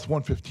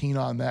 115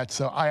 on that.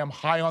 So I am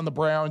high on the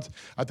Browns.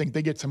 I think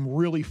they get some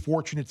really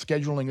fortunate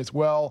scheduling as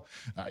well.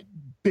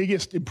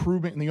 Biggest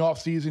improvement in the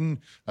offseason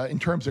in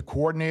terms of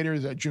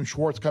coordinators. Jim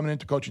Schwartz coming in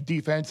to coach a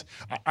defense.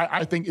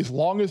 I think as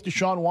long as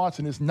Deshaun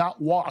Watson is not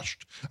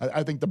washed,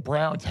 I think the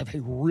Browns have a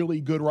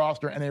really good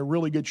roster and a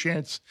really good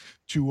chance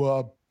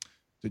to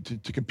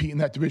compete in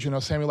that division.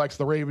 Sammy likes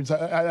the Ravens.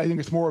 I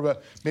think it's more of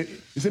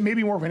is it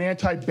maybe more of an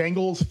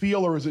anti-Bengals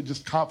feel, or is it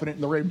just confident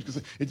in the Ravens?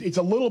 Because it's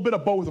a little bit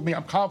of both. I mean,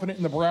 I'm confident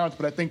in the Browns,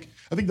 but I think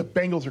the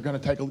Bengals are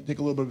going to take a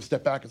little bit of a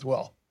step back as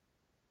well.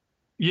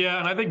 Yeah,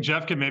 and I think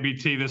Jeff can maybe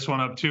tee this one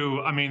up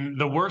too. I mean,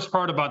 the worst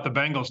part about the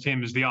Bengals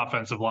team is the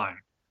offensive line.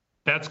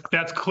 That's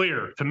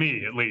clear to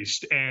me, at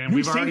least. And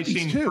we've already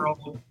seen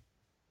trouble.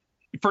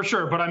 For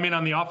sure. But I mean,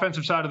 on the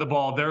offensive side of the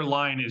ball, their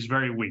line is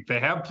very weak. They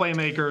have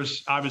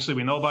playmakers. Obviously,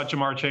 we know about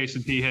Jamar Chase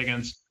and T.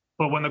 Higgins.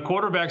 But when the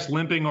quarterback's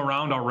limping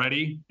around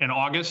already in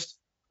August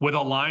with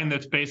a line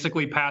that's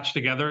basically patched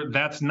together,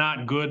 that's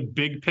not good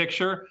big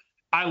picture.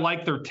 I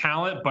like their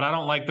talent, but I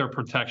don't like their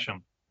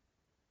protection.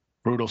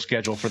 Brutal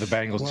schedule for the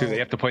Bengals, too. They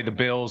have to play the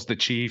Bills, the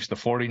Chiefs, the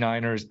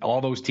 49ers,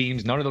 all those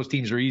teams. None of those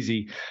teams are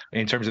easy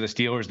in terms of the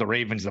Steelers, the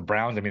Ravens, the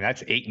Browns. I mean,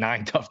 that's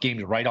 8-9 tough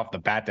games right off the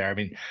bat there. I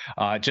mean,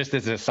 just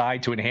as an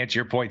aside to enhance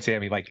your point,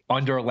 Sammy, like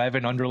under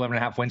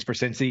 11.5 wins for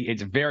Cincy,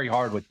 it's very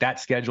hard with that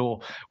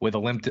schedule with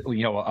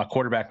a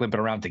quarterback limping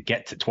around to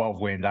get to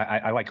 12 wins.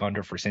 I like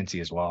under for Cincy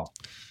as well.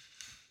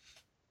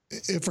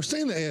 If we're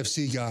staying in the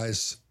AFC,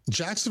 guys,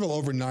 Jacksonville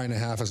over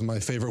 9.5 is my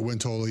favorite win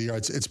total of the year.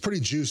 It's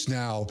pretty juiced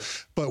now,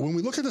 but when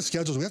we look at the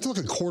schedules, we have to look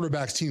at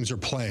quarterbacks teams are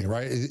playing,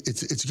 right?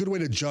 It's a good way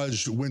to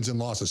judge wins and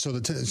losses.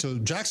 So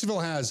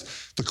Jacksonville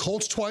has the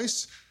Colts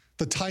twice,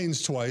 the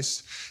Titans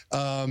twice,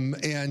 and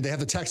they have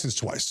the Texans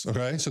twice.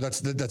 Okay, so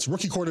that's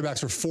rookie quarterbacks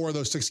for 4 of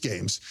those 6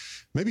 games,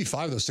 maybe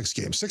 5 of those 6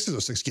 games, 6 of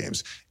those 6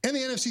 games, and the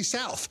NFC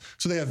South.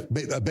 So they have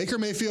a Baker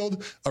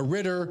Mayfield, a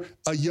Ritter,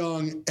 a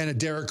Young, and a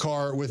Derek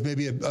Carr with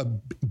maybe a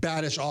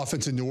baddish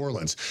offense in New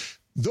Orleans.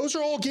 Those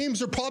are all games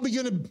they're probably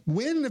going to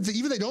win. Even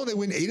if they don't, they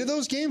win 8 of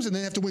those games, and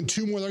then they have to win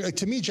 2 more. Like,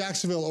 to me,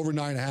 Jacksonville over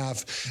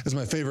 9.5 is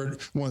my favorite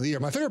one of the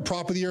year. My favorite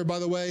prop of the year, by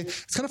the way,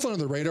 it's kind of fun on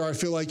the radar. I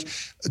feel like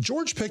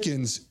George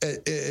Pickens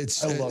at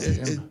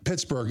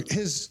Pittsburgh,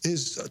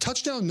 his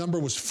touchdown number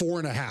was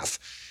 4.5.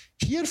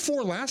 He had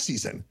 4 last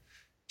season.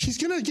 He's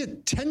going to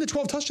get 10 to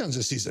 12 touchdowns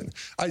this season.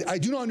 I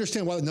do not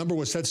understand why the number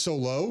was set so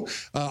low.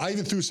 I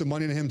even threw some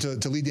money on him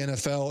to lead the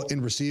NFL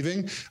in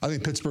receiving. I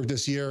think Pittsburgh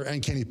this year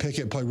and Kenny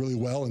Pickett play really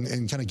well and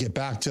kind of get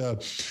back to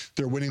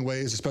their winning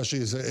ways, especially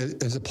as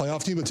a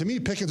playoff team. But to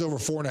me, Pickens over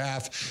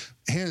 4.5,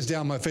 hands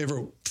down my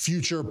favorite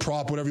future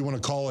prop, whatever you want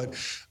to call it,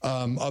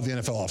 of the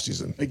NFL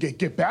offseason.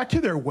 Get back to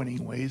their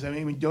winning ways. I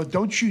mean,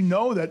 don't you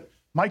know that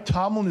Mike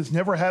Tomlin has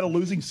never had a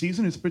losing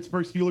season as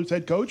Pittsburgh Steelers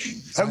head coach?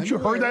 Haven't you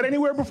heard that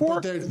anywhere before?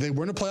 They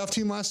weren't a playoff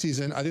team last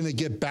season. I think they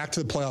get back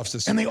to the playoffs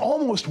this season. And they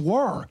almost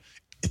were.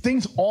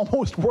 Things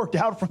almost worked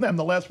out for them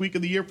the last week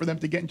of the year for them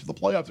to get into the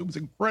playoffs. It was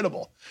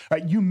incredible. All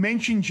right, you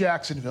mentioned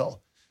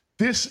Jacksonville.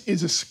 This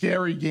is a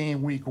scary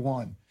game week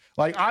 1.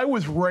 Like, I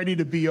was ready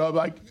to be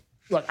like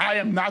I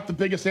am not the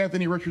biggest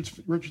Anthony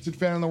Richardson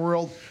fan in the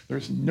world.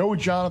 There's no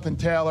Jonathan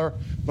Taylor.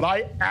 But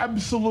I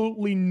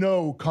absolutely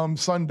know come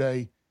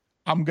Sunday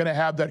I'm going to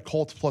have that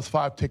Colts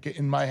 +5 ticket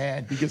in my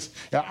hand because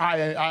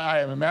I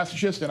am a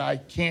masochist and I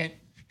can't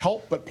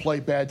help but play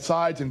bad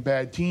sides and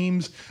bad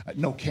teams.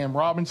 No Cam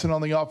Robinson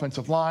on the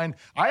offensive line.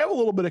 I have a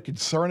little bit of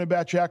concern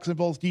about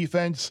Jacksonville's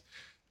defense.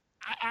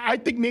 I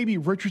think maybe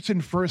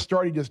Richardson first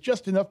started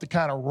just enough to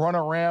kind of run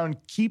around,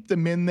 keep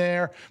them in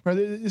there.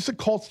 This is a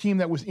Colts team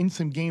that was in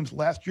some games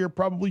last year,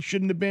 probably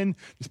shouldn't have been,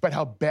 despite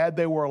how bad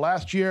they were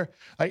last year.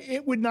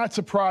 It would not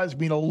surprise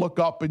me to look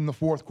up in the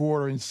fourth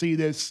quarter and see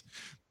this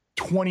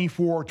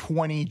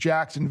 24-20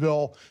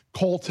 Jacksonville.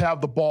 Colts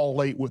have the ball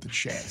late with a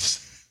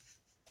chance.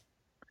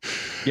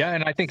 Yeah,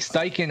 and I think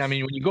Steichen, I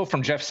mean, when you go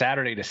from Jeff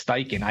Saturday to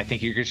Steichen, I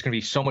think you're just going to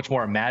be so much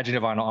more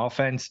imaginative on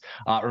offense.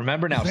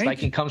 Remember now,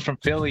 Steichen comes from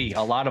Philly,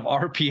 a lot of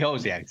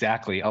RPOs. Yeah,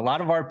 exactly. A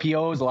lot of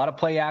RPOs, a lot of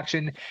play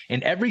action.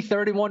 And every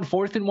 31,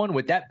 4th and 1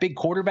 with that big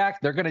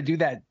quarterback, they're going to do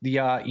that,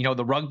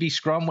 the rugby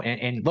scrum.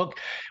 And look,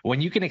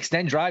 when you can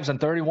extend drives on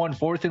 31,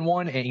 4th and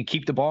 1 and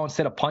keep the ball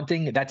instead of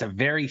punting, that's a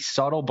very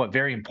subtle but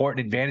very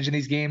important advantage in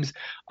these games.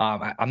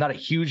 I'm not a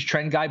huge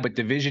trend guy, but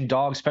division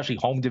dogs, especially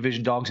home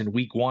division dogs in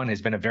week 1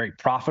 has been a very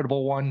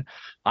profitable one.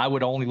 I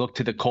would only look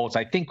to the Colts.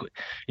 I think,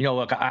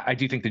 look, I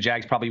do think the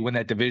Jags probably win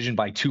that division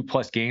by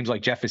 2+ games,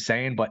 like Jeff is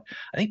saying, but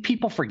I think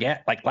people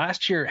forget, like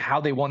last year, how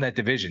they won that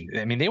division.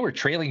 I mean, they were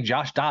trailing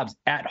Josh Dobbs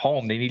at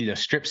home. They needed a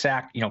strip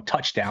sack,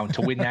 touchdown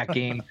to win that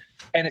game.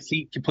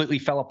 Tennessee completely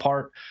fell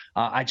apart.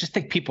 I just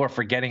think people are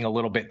forgetting a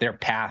little bit their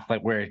path,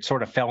 like where it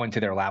sort of fell into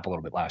their lap a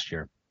little bit last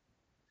year.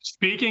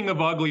 Speaking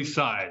of ugly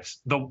sides,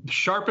 the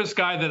sharpest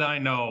guy that I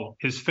know,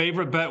 his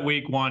favorite bet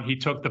week 1, he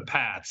took the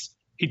Pats.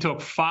 He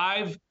took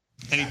 5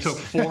 and he took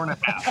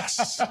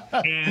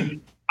 4.5. And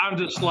I'm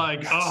just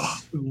like, oh,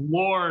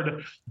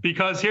 Lord,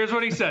 because here's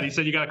what he said. He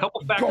said, you got a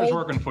couple factors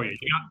working for you.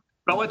 You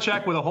got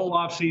Belichick with a whole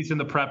offseason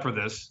to prep for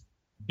this.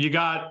 You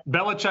got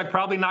Belichick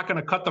probably not going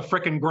to cut the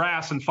frickin'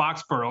 grass in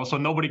Foxborough, so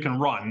nobody can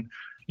run.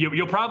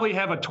 You'll probably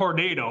have a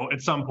tornado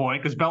at some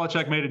point because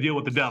Belichick made a deal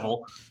with the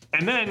devil.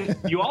 And then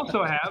you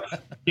also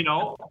have,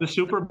 the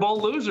Super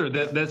Bowl loser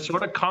that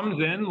sort of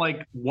comes in,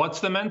 like, what's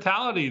the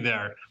mentality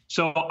there?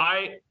 So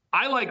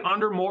I like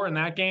under more in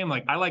that game.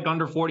 Like, I like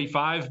under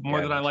 45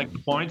 more than I like the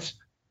points.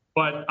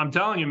 But I'm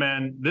telling you,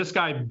 man, this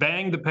guy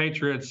banged the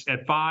Patriots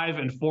at 5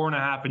 and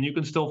 4.5, and you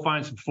can still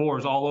find some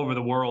 4s all over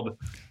the world.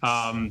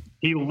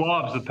 He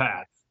loves the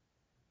Pats.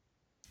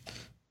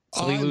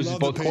 Well, he loses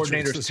both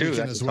coordinators too.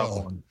 That's a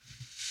tough one.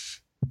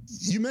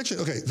 You mentioned,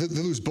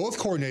 they lose both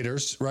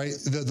coordinators, right?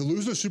 The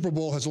loser of Super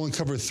Bowl has only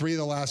covered 3 of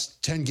the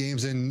last 10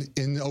 games in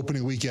the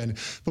opening weekend.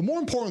 But more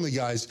importantly,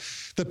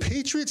 guys, the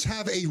Patriots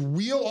have a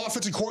real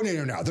offensive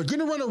coordinator now. They're going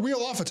to run a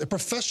real offense, a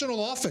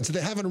professional offense that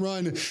they haven't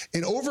run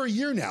in over a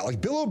year now.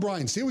 Like Bill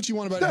O'Brien, say what you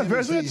want about him.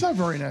 It's not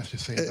very nice to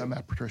say that,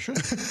 Matt Patricia.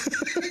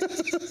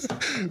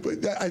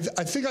 But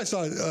I think I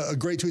saw a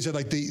great tweet said,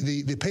 like,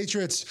 the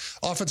Patriots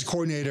offensive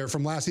coordinator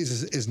from last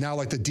season is now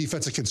like the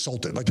defensive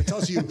consultant. Like, it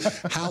tells you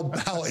how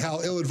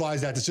ill-advised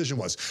that decision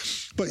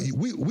was. But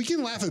we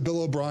can laugh at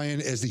Bill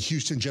O'Brien as the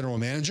Houston general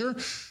manager,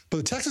 but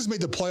the Texans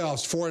made the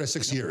playoffs 4 out of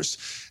 6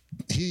 years.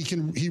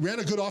 He ran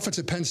a good offense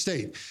at Penn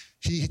State.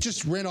 He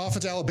just ran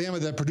offense at Alabama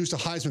that produced a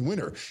Heisman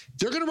winner.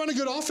 They're going to run a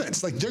good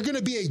offense. Like, they're going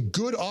to be a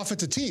good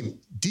offensive team.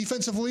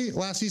 Defensively,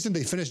 last season,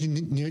 they finished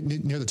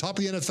near the top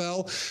of the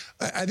NFL.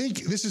 I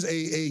think this is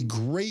a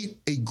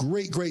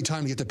great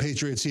time to get the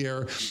Patriots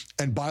here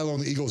and buy low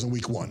on the Eagles in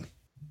week 1.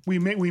 We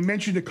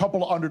mentioned a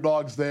couple of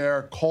underdogs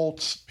there,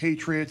 Colts,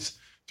 Patriots. Is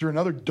there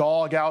another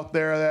dog out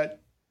there that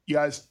you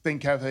guys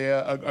think have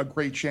a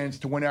great chance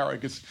to win out?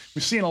 Because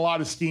we're seeing a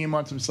lot of steam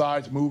on some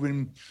sides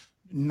moving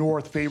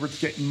north, favorites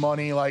getting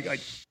money. Like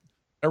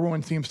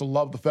everyone seems to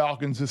love the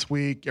Falcons this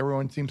week.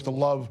 Everyone seems to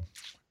love.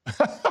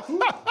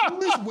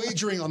 Who is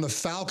wagering on the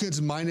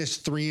Falcons minus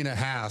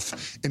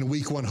 3.5 in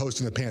week 1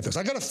 hosting the Panthers?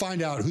 I got to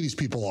find out who these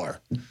people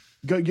are.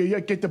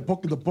 Get the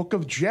book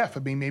of Jeff. I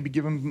mean, maybe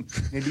give minus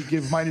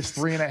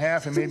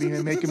 3.5 and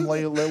maybe make him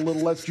lay a little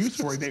less juice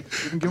for you. Maybe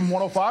even give him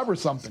 105 or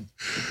something.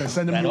 And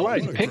send him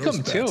away. Pick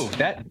him too.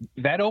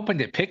 That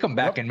opened at pick him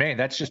back in May.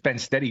 That's just been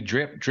steady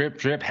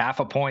drip, half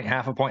a point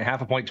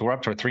to we're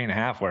up to a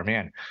 3.5. Where,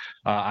 man,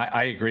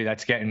 I agree.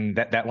 That's getting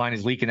that line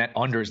is leaking. That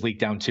under is leaked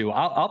down too.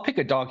 I'll pick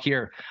a dog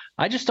here.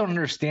 I just don't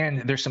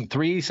understand. There's some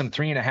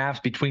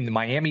 3.5s between the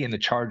Miami and the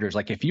Chargers.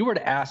 Like, if you were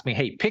to ask me,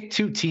 hey, pick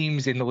 2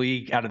 teams in the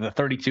league out of the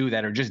 32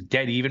 that are just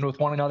dead even with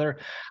one another,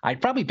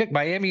 I'd probably pick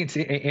Miami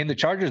and the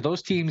Chargers.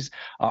 Those teams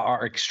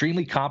are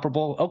extremely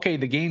comparable. Okay,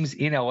 the game's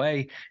in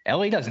LA.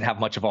 LA doesn't have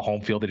much of a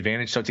home field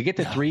advantage. So to get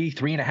to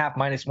 3.5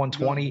 minus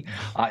 120,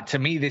 to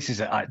me, this is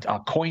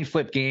a coin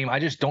flip game. I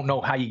just don't know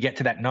how you get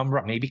to that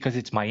number. Maybe because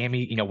it's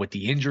Miami, with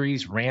the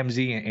injuries,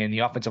 Ramsey and the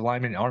offensive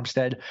lineman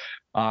Armstead.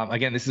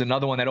 Again, this is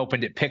another one that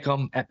opened at Pick'em.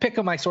 At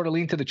Pick'em, I sort of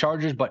lean to the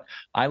Chargers, but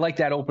I like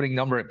that opening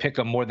number at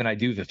Pick'em more than I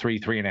do the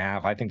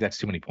 3.5. I think that's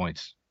too many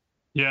points.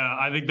 Yeah,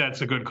 I think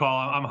that's a good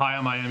call. I'm high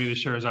on Miami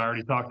this year, as I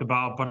already talked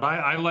about, but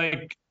I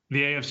like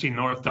the AFC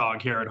North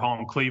dog here at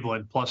home,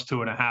 Cleveland, plus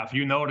 2.5.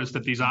 You notice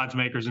that these odds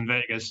makers in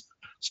Vegas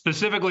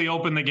specifically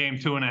open the game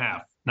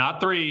 2.5,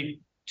 not 3,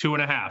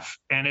 2.5.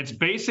 And it's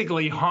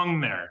basically hung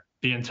there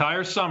the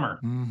entire summer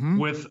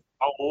with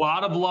a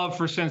lot of love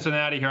for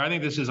Cincinnati here. I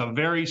think this is a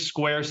very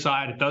square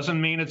side. It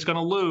doesn't mean it's going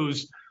to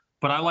lose,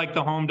 but I like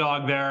the home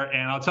dog there.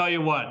 And I'll tell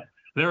you what,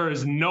 there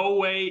is no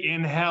way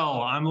in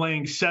hell I'm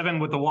laying 7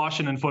 with the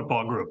Washington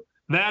Football Group.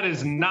 That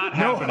is not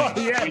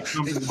happening. Yeah,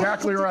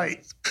 exactly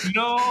right.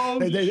 No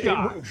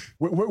shot.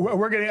 I'm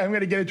going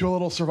to get into a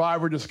little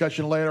Survivor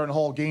discussion later on the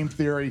whole game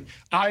theory.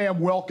 I am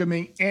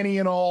welcoming any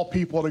and all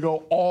people to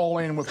go all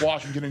in with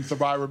Washington and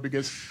Survivor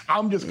because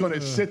I'm just going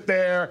to sit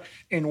there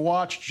and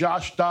watch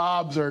Josh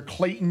Dobbs or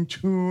Clayton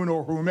Tune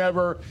or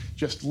whomever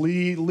just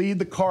lead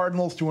the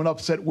Cardinals to an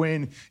upset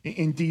win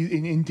in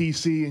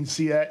DC and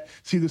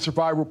see the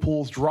Survivor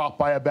pools drop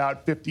by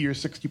about 50 or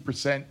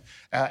 60%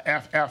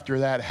 after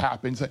that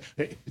happens.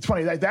 It's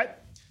funny that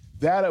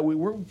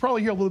we'll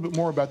probably hear a little bit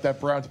more about that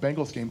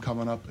Browns-Bengals game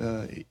coming up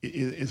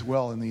as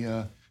well in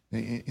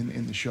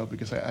the show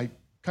because I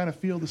kind of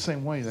feel the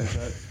same way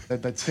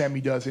that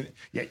Sammy does.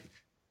 Yeah,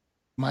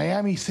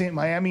 Miami,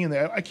 and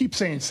I keep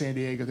saying San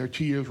Diego. They're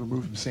 2 years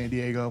removed from San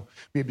Diego.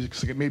 Maybe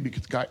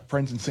it's got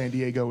friends in San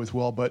Diego as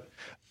well, but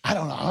I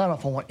don't know. I don't know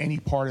if I want any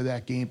part of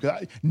that game.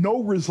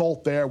 No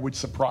result there would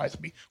surprise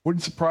me.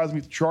 Wouldn't surprise me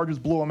if the Chargers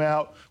blew them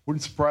out.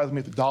 Wouldn't surprise me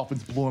if the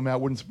Dolphins blew them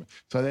out.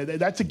 So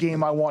that's a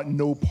game I want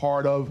no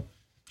part of.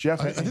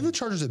 Jeff, I think the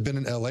Chargers have been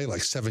in LA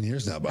like 7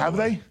 years now. Have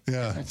they?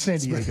 Yeah. It's San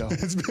Diego.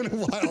 It's been a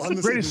while. I'm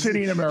the greatest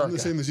city in America. I'm the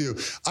same as you.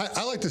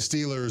 I like the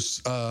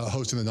Steelers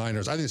hosting the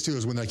Niners. I think the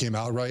Steelers win that game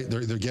outright.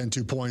 They're getting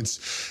 2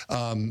 points.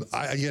 I'm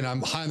high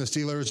on the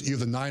Steelers. You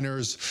have the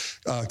Niners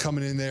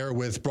coming in there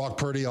with Brock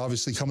Purdy,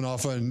 obviously coming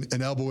off an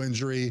elbow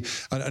injury.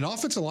 An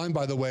offensive line,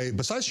 by the way,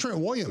 besides Trent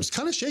Williams,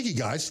 kind of shaky,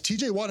 guys.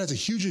 TJ Watt has a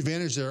huge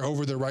advantage there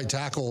over their right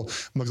tackle.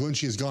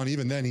 McGlinchey is gone.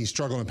 Even then, he's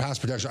struggling in pass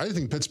protection. I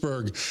think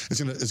Pittsburgh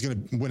is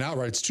going to win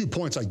outright. It's 2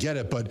 points. I get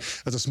it, but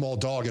as a small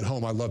dog at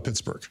home, I love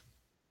Pittsburgh.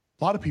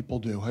 A lot of people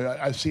do.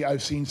 I've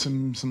seen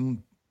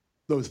some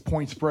those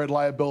point spread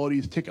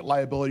liabilities, ticket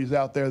liabilities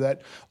out there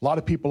that a lot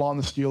of people on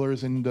the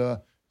Steelers and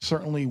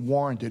certainly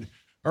warranted.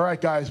 All right,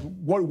 guys,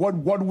 what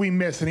do we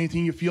miss?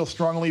 Anything you feel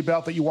strongly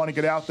about that you want to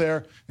get out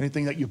there?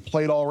 Anything that you've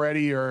played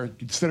already or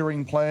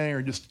considering playing,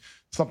 or just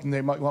something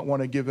they might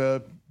want to give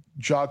a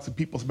jog some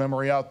people's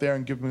memory out there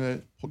and give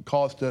them a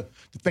cause to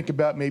think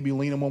about, maybe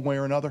lean them one way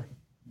or another?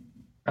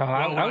 What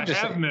I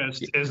have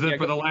missed is that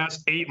for the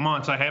last 8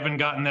 months, I haven't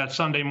gotten that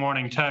Sunday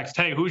morning text.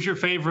 Hey, who's your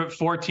favorite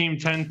 4-team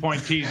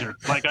 10-point teaser?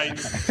 Like I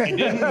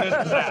didn't miss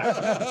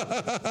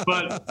that,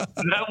 but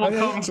that will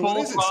come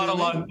full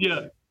throttle on.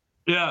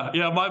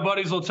 Yeah. My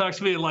buddies will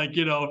text me like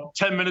 10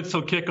 minutes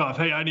till kickoff.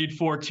 Hey, I need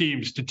 4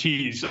 teams to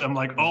tease. I'm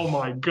like, oh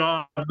my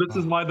God, this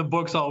is why the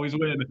books always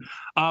win.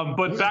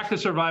 But back to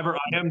Survivor,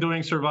 I am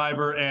doing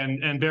Survivor,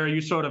 and Barry,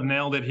 you sort of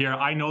nailed it here.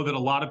 I know that a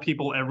lot of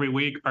people every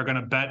week are going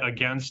to bet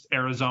against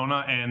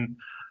Arizona, and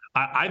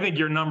I think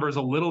your number is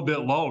a little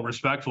bit low,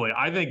 respectfully.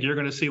 I think you're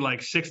going to see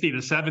like 60 to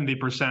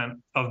 70%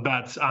 of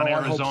bets on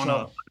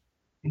Arizona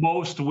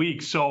most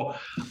weeks. So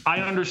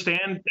I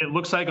understand it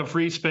looks like a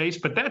free space,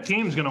 but that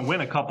team's going to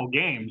win a couple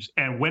games.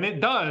 And when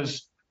it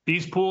does,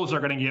 these pools are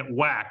going to get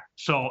whacked.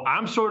 So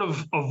I'm sort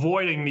of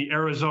avoiding the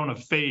Arizona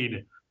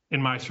fade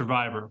in my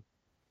Survivor.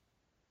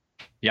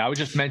 Yeah, I would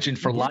just mention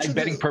for live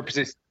betting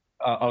purposes.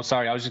 I was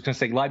just going to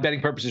say live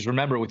betting purposes.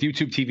 Remember, with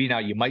YouTube TV now,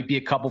 you might be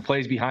a couple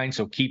plays behind.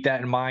 So keep that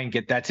in mind.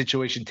 Get that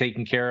situation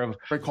taken care of.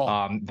 Great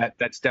call.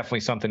 That's definitely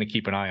something to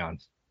keep an eye on.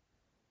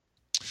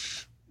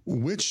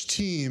 Which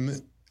team,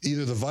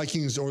 either the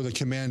Vikings or the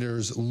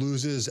Commanders,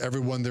 loses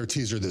everyone their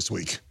teaser this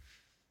week?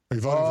 Are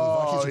you voting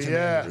for the Vikings or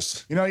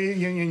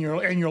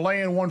Commanders? You're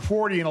laying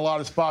 140 in a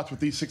lot of spots with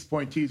these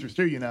 6-point teasers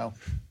too.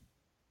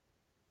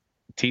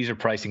 Teaser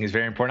pricing is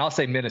very important. I'll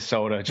say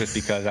Minnesota just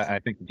because I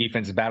think the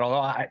defense is bad.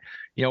 Although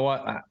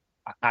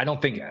I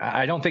don't think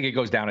it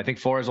goes down. I think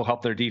Flores will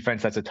help their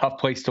defense. That's a tough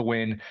place to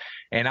win.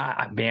 And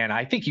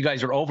I think you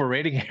guys are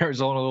overrating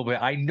Arizona a little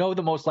bit. I know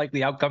the most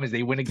likely outcome is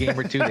they win a game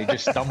or two. They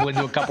just stumble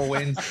into a couple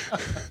wins.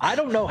 I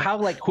don't know how,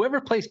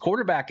 whoever plays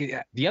quarterback,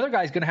 the other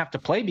guy's going to have to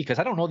play because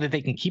I don't know that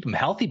they can keep him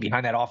healthy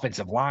behind that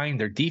offensive line.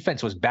 Their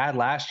defense was bad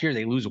last year.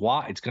 They lose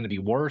Watt. It's going to be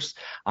worse.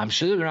 I'm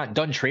sure they're not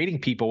done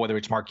trading people, whether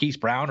it's Marquise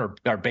Brown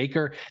or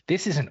Baker.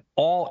 This is an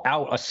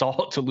all-out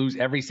assault to lose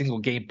every single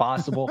game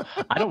possible.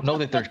 I don't know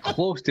that they're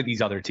close to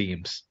these other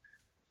teams.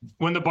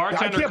 When the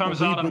bartender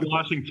comes out in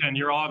Washington,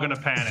 you're all going to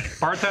panic.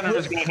 Bartender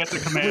is going to hit the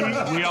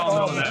command. We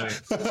all know that.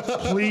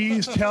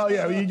 Please tell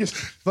you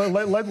just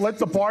let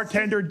the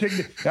bartender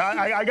dig.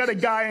 I got a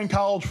guy in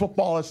college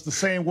football that's the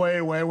same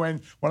way.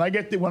 When I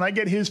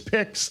get his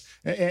picks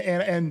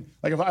and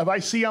like if I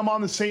see I'm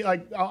on the same,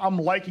 like I'm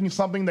liking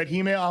something that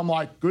he made, I'm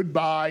like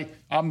goodbye.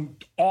 I'm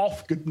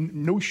off. Good,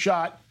 no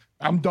shot.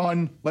 I'm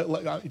done.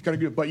 Gotta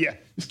do it. But yeah,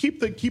 just keep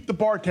the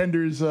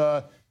bartenders.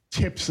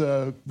 Tips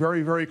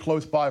very, very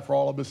close by for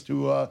all of us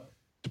to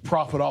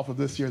profit off of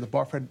this year. The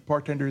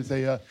bartender is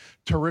a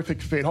terrific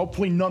fade.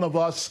 Hopefully none of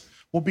us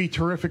will be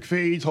terrific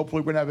fades.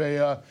 Hopefully we're going to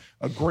have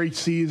a great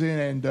season.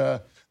 And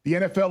the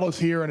NFL is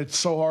here, and it's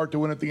so hard to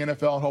win at the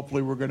NFL. And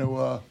hopefully we're going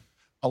to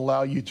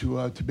allow you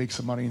to make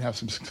some money and have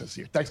some success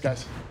here. Thanks,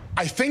 guys.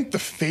 I think the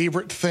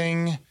favorite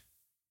thing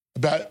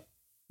about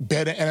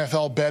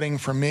NFL betting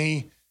for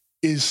me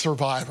is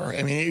Survivor.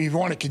 I mean, if you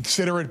want to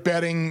consider it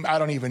betting, I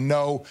don't even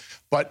know.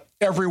 But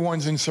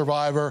Everyone's in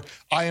Survivor.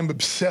 I am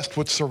obsessed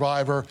with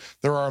Survivor.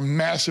 There are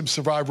massive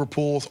Survivor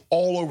pools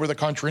all over the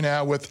country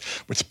now with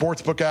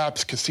sportsbook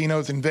apps,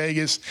 casinos in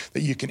Vegas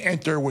that you can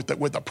enter with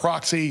a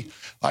proxy.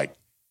 Like,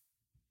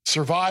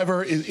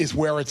 Survivor is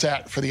where it's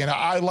at for the end.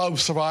 I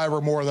love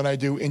Survivor more than I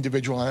do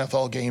individual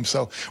NFL games.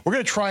 So we're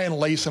going to try and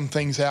lay some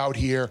things out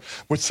here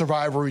with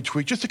Survivor each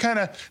week just to kind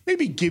of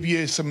maybe give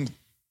you some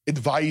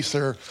advice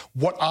or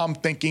what I'm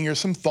thinking or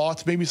some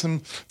thoughts, maybe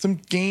some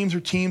games or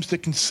teams to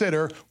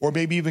consider, or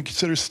maybe even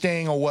consider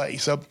staying away.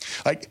 So,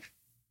 like,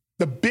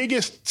 the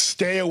biggest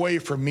stay away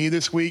for me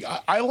this week,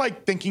 I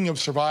like thinking of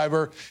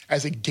Survivor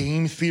as a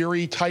game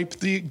theory type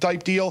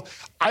deal.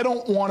 I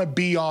don't want to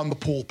be on the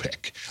pool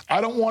pick.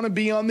 I don't want to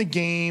be on the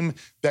game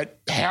that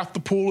half the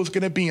pool is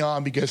going to be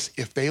on, because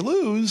if they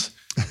lose,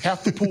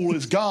 half the pool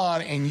is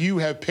gone and you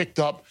have picked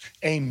up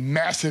a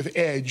massive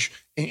edge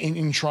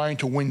in trying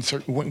to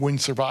win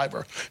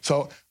Survivor.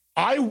 So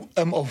I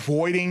am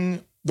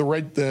avoiding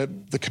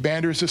the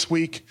Commanders this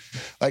week.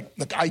 Like,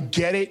 I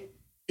get it.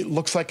 It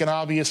looks like an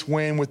obvious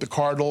win with the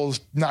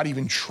Cardinals not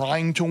even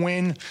trying to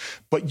win,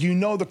 but you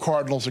know the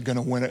Cardinals are going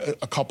to win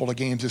a couple of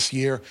games this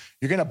year.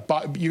 You're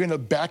going to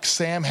back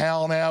Sam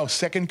Howell now,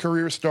 second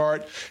career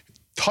start,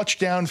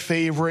 touchdown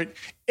favorite.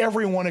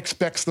 Everyone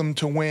expects them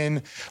to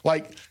win.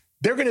 Like,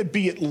 they're going to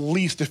be at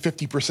least a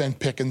 50%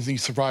 pick in the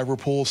Survivor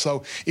pool.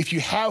 So if you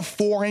have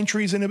 4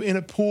 entries in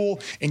a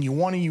pool and you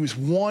want to use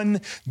one,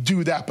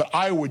 do that. But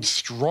I would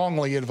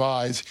strongly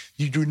advise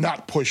you do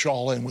not push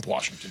all in with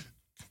Washington.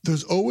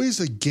 There's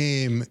always a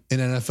game in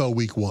NFL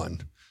Week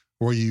 1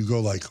 where you go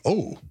like,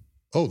 oh,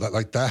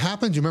 that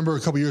happened. You remember a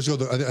couple years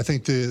ago, I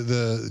think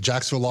the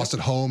Jacksonville lost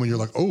at home, and you're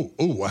like, oh,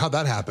 how'd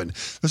that happen?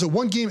 There's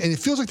one game, and it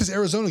feels like this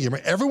Arizona game,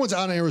 right? Everyone's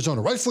out in Arizona,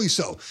 rightfully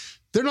so.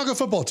 They're not a good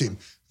football team.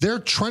 They're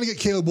trying to get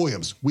Caleb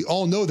Williams. We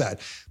all know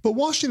that. But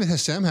Washington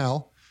has Sam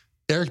Howell,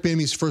 Eric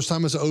Bieniemy's first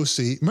time as an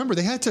OC. Remember,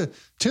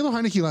 Taylor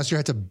Heineke last year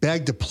had to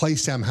beg to play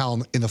Sam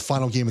Howell in the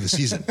final game of the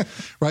season,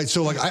 right?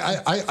 So, like,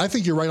 I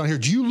think you're right on here.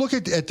 Do you look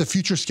at the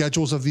future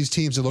schedules of these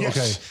teams and look,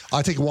 yes, okay,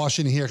 I take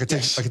Washington here. I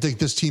could take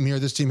this team here,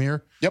 this team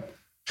here. Yep.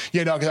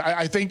 Yeah, no,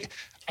 I think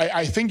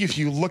if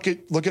you look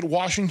at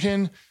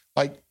Washington,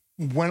 like,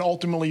 when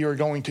ultimately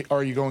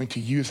are you going to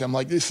use them?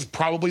 Like, this is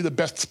probably the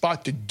best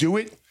spot to do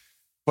it,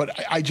 but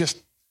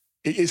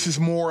this is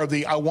more of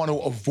the, I want to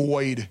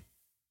avoid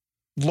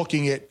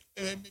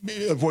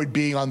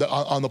being on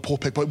the pool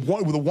pick. But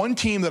the one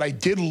team that I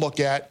did look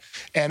at,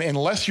 and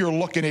unless you're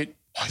looking at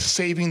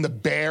saving the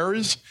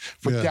Bears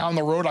for down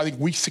the road, I think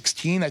week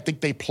 16, I think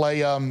they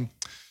play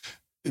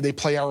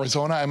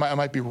Arizona. I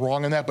might be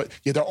wrong on that, but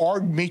yeah, there are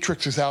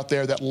matrices out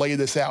there that lay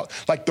this out.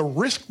 Like, the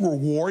risk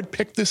reward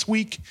pick this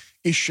week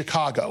is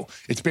Chicago.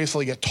 It's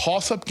basically a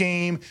toss-up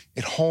game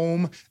at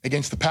home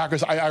against the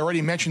Packers. I already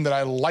mentioned that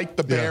I like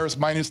the Bears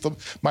minus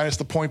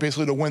the point,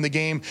 basically, to win the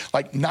game.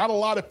 Like, not a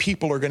lot of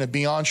people are going to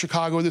be on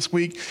Chicago this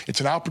week.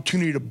 It's an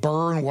opportunity to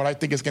burn what I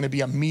think is going to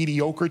be a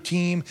mediocre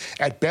team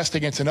at best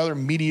against another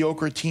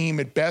mediocre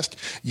team at best.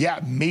 Yeah,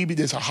 maybe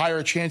there's a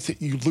higher chance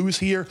that you lose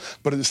here,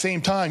 but at the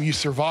same time, you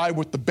survive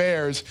with the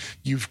Bears.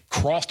 You've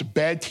crossed a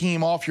bad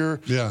team off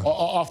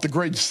the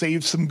grid,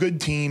 saved some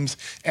good teams,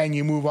 and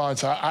you move on.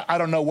 So I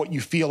don't know what you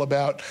feel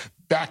about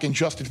backing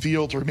Justin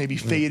Fields or maybe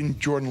fading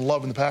Jordan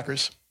Love in the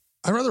Packers.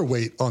 I'd rather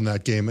wait on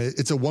that game.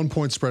 It's a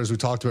 1-point spread, as we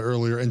talked about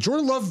earlier, and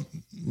Jordan Love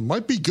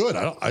might be good.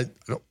 I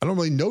don't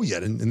really know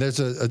yet. And there's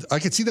I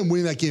could see them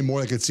winning that game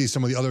more than I could see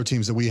some of the other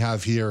teams that we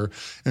have here.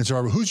 And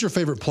so, who's your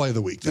favorite play of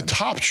the week then? The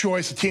top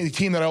choice, the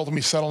team that I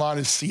ultimately settled on,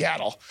 is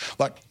Seattle.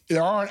 Like,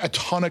 there aren't a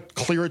ton of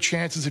clear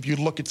chances if you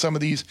look at some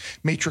of these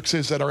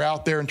matrices that are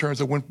out there in terms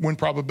of win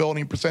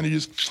probability and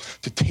percentages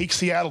to take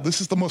Seattle.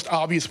 This is the most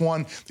obvious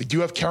one. They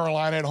do have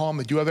Carolina at home.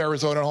 They do have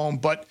Arizona at home,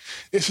 but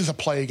this is a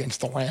play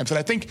against the Rams. And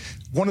I think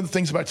one of the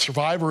things about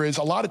Survivor is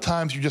a lot of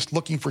times you're just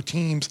looking for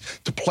teams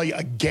to play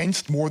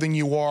against more than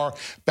you are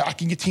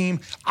backing a team.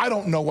 I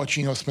don't know what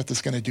Geno Smith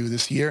is going to do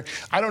this year.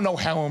 I don't know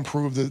how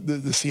improved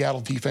the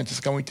Seattle defense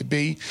is going to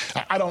be.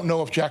 I don't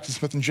know if Jackson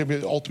Smith and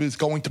Jimmy ultimately is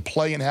going to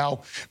play and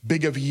how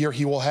big of a year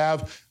he will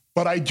have.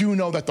 But I do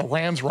know that the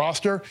Rams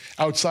roster,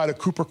 outside of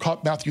Cooper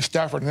Kupp, Matthew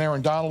Stafford, and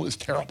Aaron Donald, is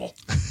terrible.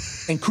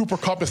 And Cooper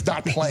Kupp is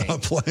not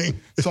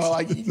playing. So,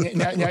 like,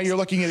 now you're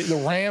looking at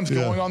the Rams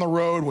going on the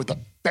road with a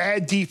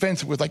bad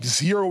defense with, like,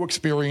 zero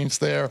experience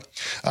there,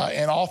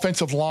 an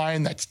offensive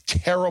line that's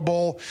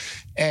terrible.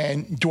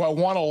 And do I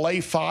want to lay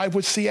 5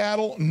 with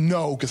Seattle?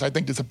 No, because I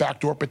think there's a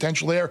backdoor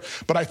potential there.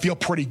 But I feel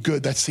pretty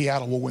good that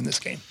Seattle will win this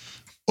game.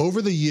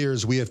 Over the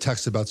years, we have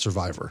texted about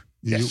Survivor.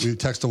 Yes. We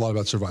text a lot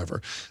about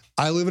Survivor.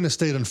 I live in a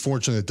state,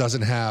 unfortunately, that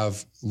doesn't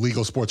have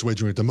legal sports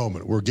wagering at the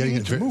moment. We're getting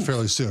it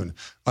fairly soon.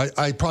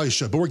 I probably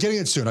should, but we're getting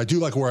it soon. I do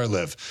like where I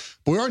live.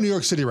 But we are in New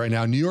York City right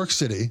now. New York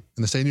City,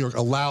 in the state of New York,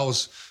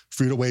 allows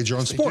for you to wager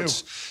on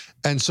sports.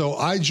 And so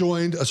I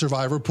joined a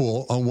Survivor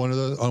pool on one of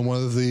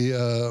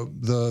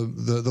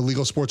the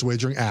legal sports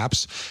wagering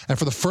apps. And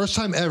for the first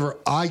time ever,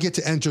 I get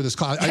to enter this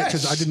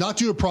because I did not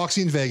do a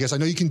proxy in Vegas. I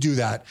know you can do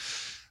that.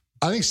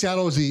 I think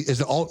Seattle is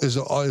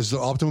the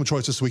optimum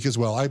choice this week as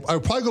well. I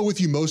would probably go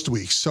with you most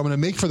weeks. So I'm going to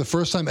make, for the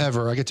first time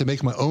ever, I get to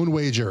make my own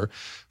wager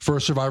for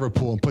a Survivor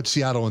pool and put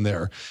Seattle in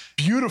there.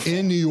 Beautiful.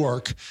 In New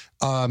York.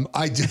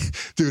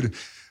 Dude,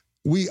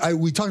 we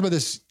talked about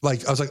this.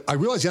 I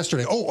realized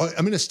yesterday,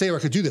 I'm going to stay where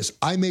I could do this.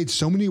 I made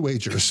so many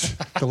wagers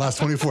the last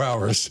 24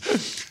 hours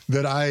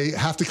that I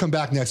have to come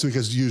back next week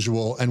as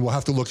usual, and we'll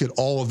have to look at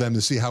all of them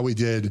to see how we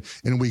did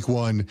in week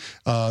one,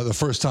 the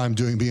first time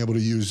being able to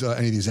use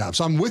any of these apps.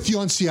 So I'm with you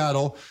on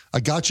Seattle. I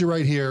got you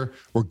right here.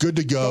 We're good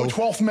to go.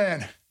 12th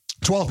man.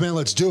 12th man,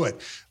 let's do it.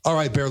 All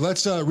right, Bear,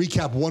 let's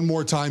recap one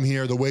more time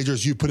here the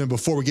wagers you put in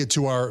before we get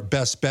to our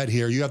best bet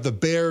here. You have the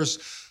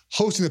Bears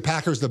hosting the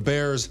Packers, the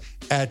Bears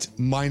at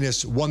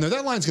 -1 there.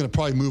 That line's going to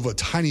probably move a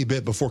tiny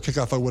bit before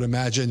kickoff, I would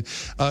imagine.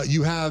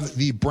 You have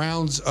the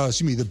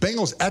the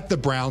Bengals at the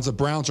Browns. The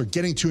Browns are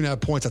getting 2.5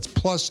 points. That's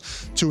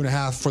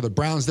 +2.5 for the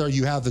Browns there.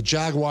 You have the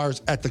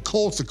Jaguars at the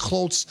Colts. The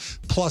Colts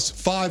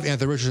 +5,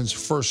 Anthony Richardson's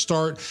first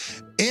start.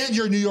 And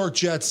your New York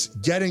Jets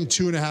getting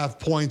 2.5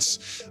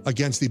 points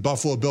against the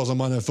Buffalo Bills on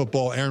Monday Night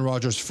Football. Aaron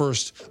Rodgers'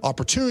 first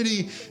opportunity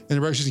in the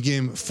regular season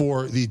game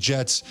for the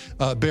Jets.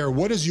 Bear,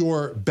 what is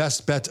your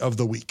best bet of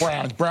the week?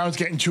 Browns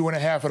getting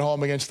 2.5 at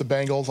home against the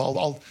Bengals.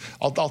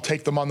 I'll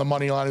take them on the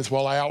money line as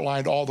well. I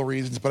outlined all the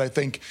reasons, but I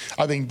think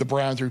the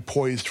Browns are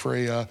poised for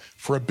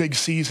a big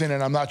season,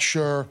 and I'm not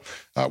sure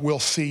we'll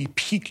see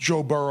peak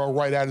Joe Burrow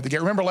right out of the gate.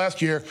 Remember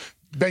last year,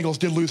 Bengals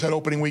did lose that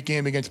opening week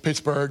game against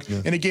Pittsburgh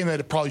in a game that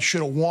it probably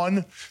should have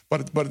won,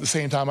 but at the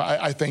same time,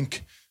 I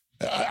think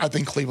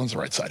Cleveland's the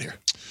right side here.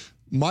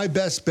 My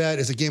best bet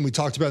is a game we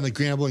talked about in the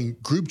gambling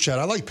group chat.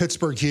 I like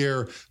Pittsburgh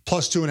here,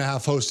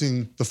 +2.5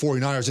 hosting the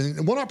 49ers.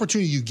 And one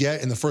opportunity you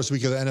get in the first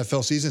week of the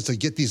NFL season is to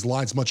get these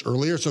lines much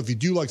earlier. So if you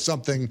do like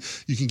something,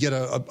 you can get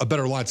a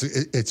better line.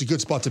 It's a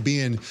good spot to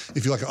be in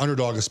if you like an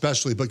underdog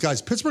especially. But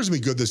guys, Pittsburgh's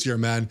going to be good this year,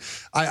 man.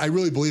 I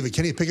really believe it.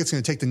 Kenny Pickett's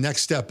going to take the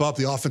next step up.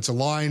 The offensive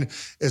line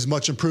is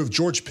much improved.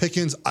 George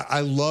Pickens, I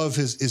love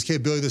his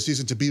capability this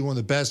season to be one of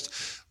the best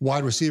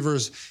wide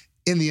receivers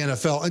in the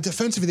NFL. And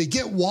defensively, they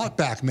get Watt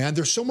back, man.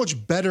 They're so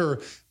much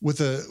better with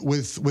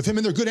him,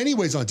 and they're good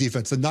anyways on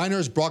defense. The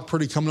Niners, Brock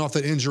Purdy coming off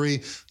that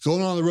injury,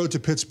 going on the road to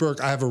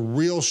Pittsburgh. I have a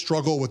real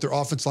struggle with their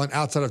offensive line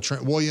outside of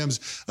Trent Williams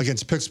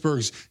against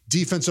Pittsburgh's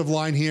defensive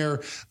line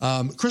here.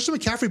 Christian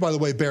McCaffrey, by the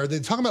way, Bear, they're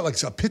talking about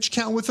like a pitch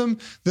count with him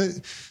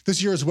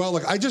this year as well.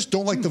 Like, I just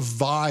don't like the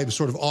vibe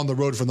sort of on the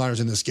road for the Niners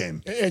in this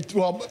game.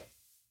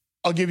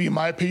 I'll give you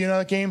my opinion on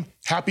that game.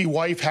 Happy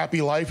wife,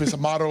 happy life is a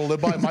motto to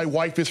live by. My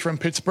wife is from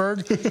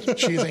Pittsburgh.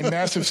 She's a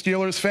massive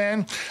Steelers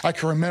fan. I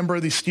can remember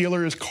the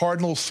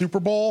Steelers-Cardinals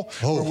Super Bowl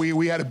where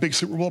we had a big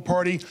Super Bowl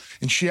party,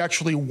 and she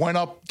actually went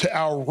up to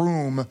our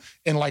room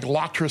and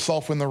locked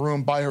herself in the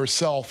room by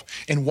herself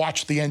and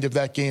watched the end of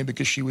that game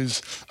because she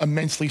was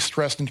immensely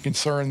stressed and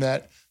concerned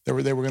that they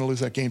were going to lose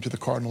that game to the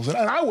Cardinals. And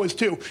I was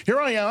too. Here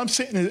I am. I'm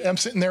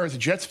sitting there as a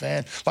Jets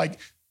fan,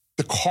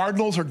 the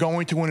Cardinals are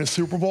going to win a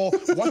Super Bowl.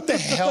 What the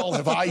hell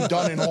have I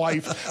done in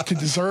life to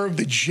deserve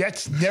the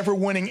Jets never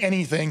winning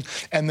anything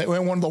and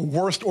one of the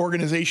worst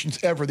organizations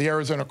ever, the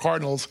Arizona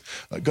Cardinals,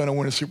 going to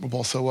win a Super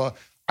Bowl? So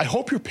I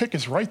hope your pick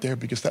is right there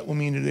because that will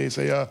mean it is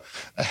a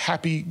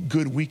happy,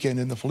 good weekend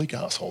in the Felica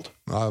household.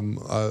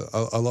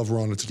 I love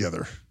we're on it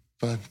together.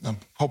 But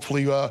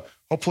hopefully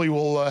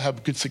we'll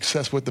have good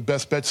success with the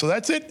best bet. So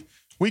that's it.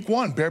 Week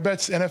one, Bear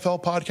Bets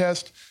NFL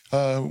podcast,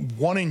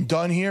 one and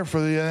done here for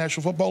the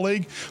National Football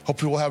League.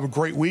 Hopefully we'll have a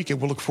great week,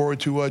 and we'll look forward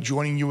to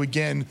joining you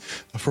again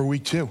for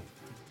week two.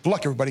 Good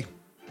luck, everybody.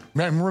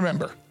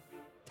 Remember,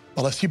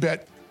 the less you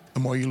bet, the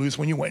more you lose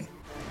when you win.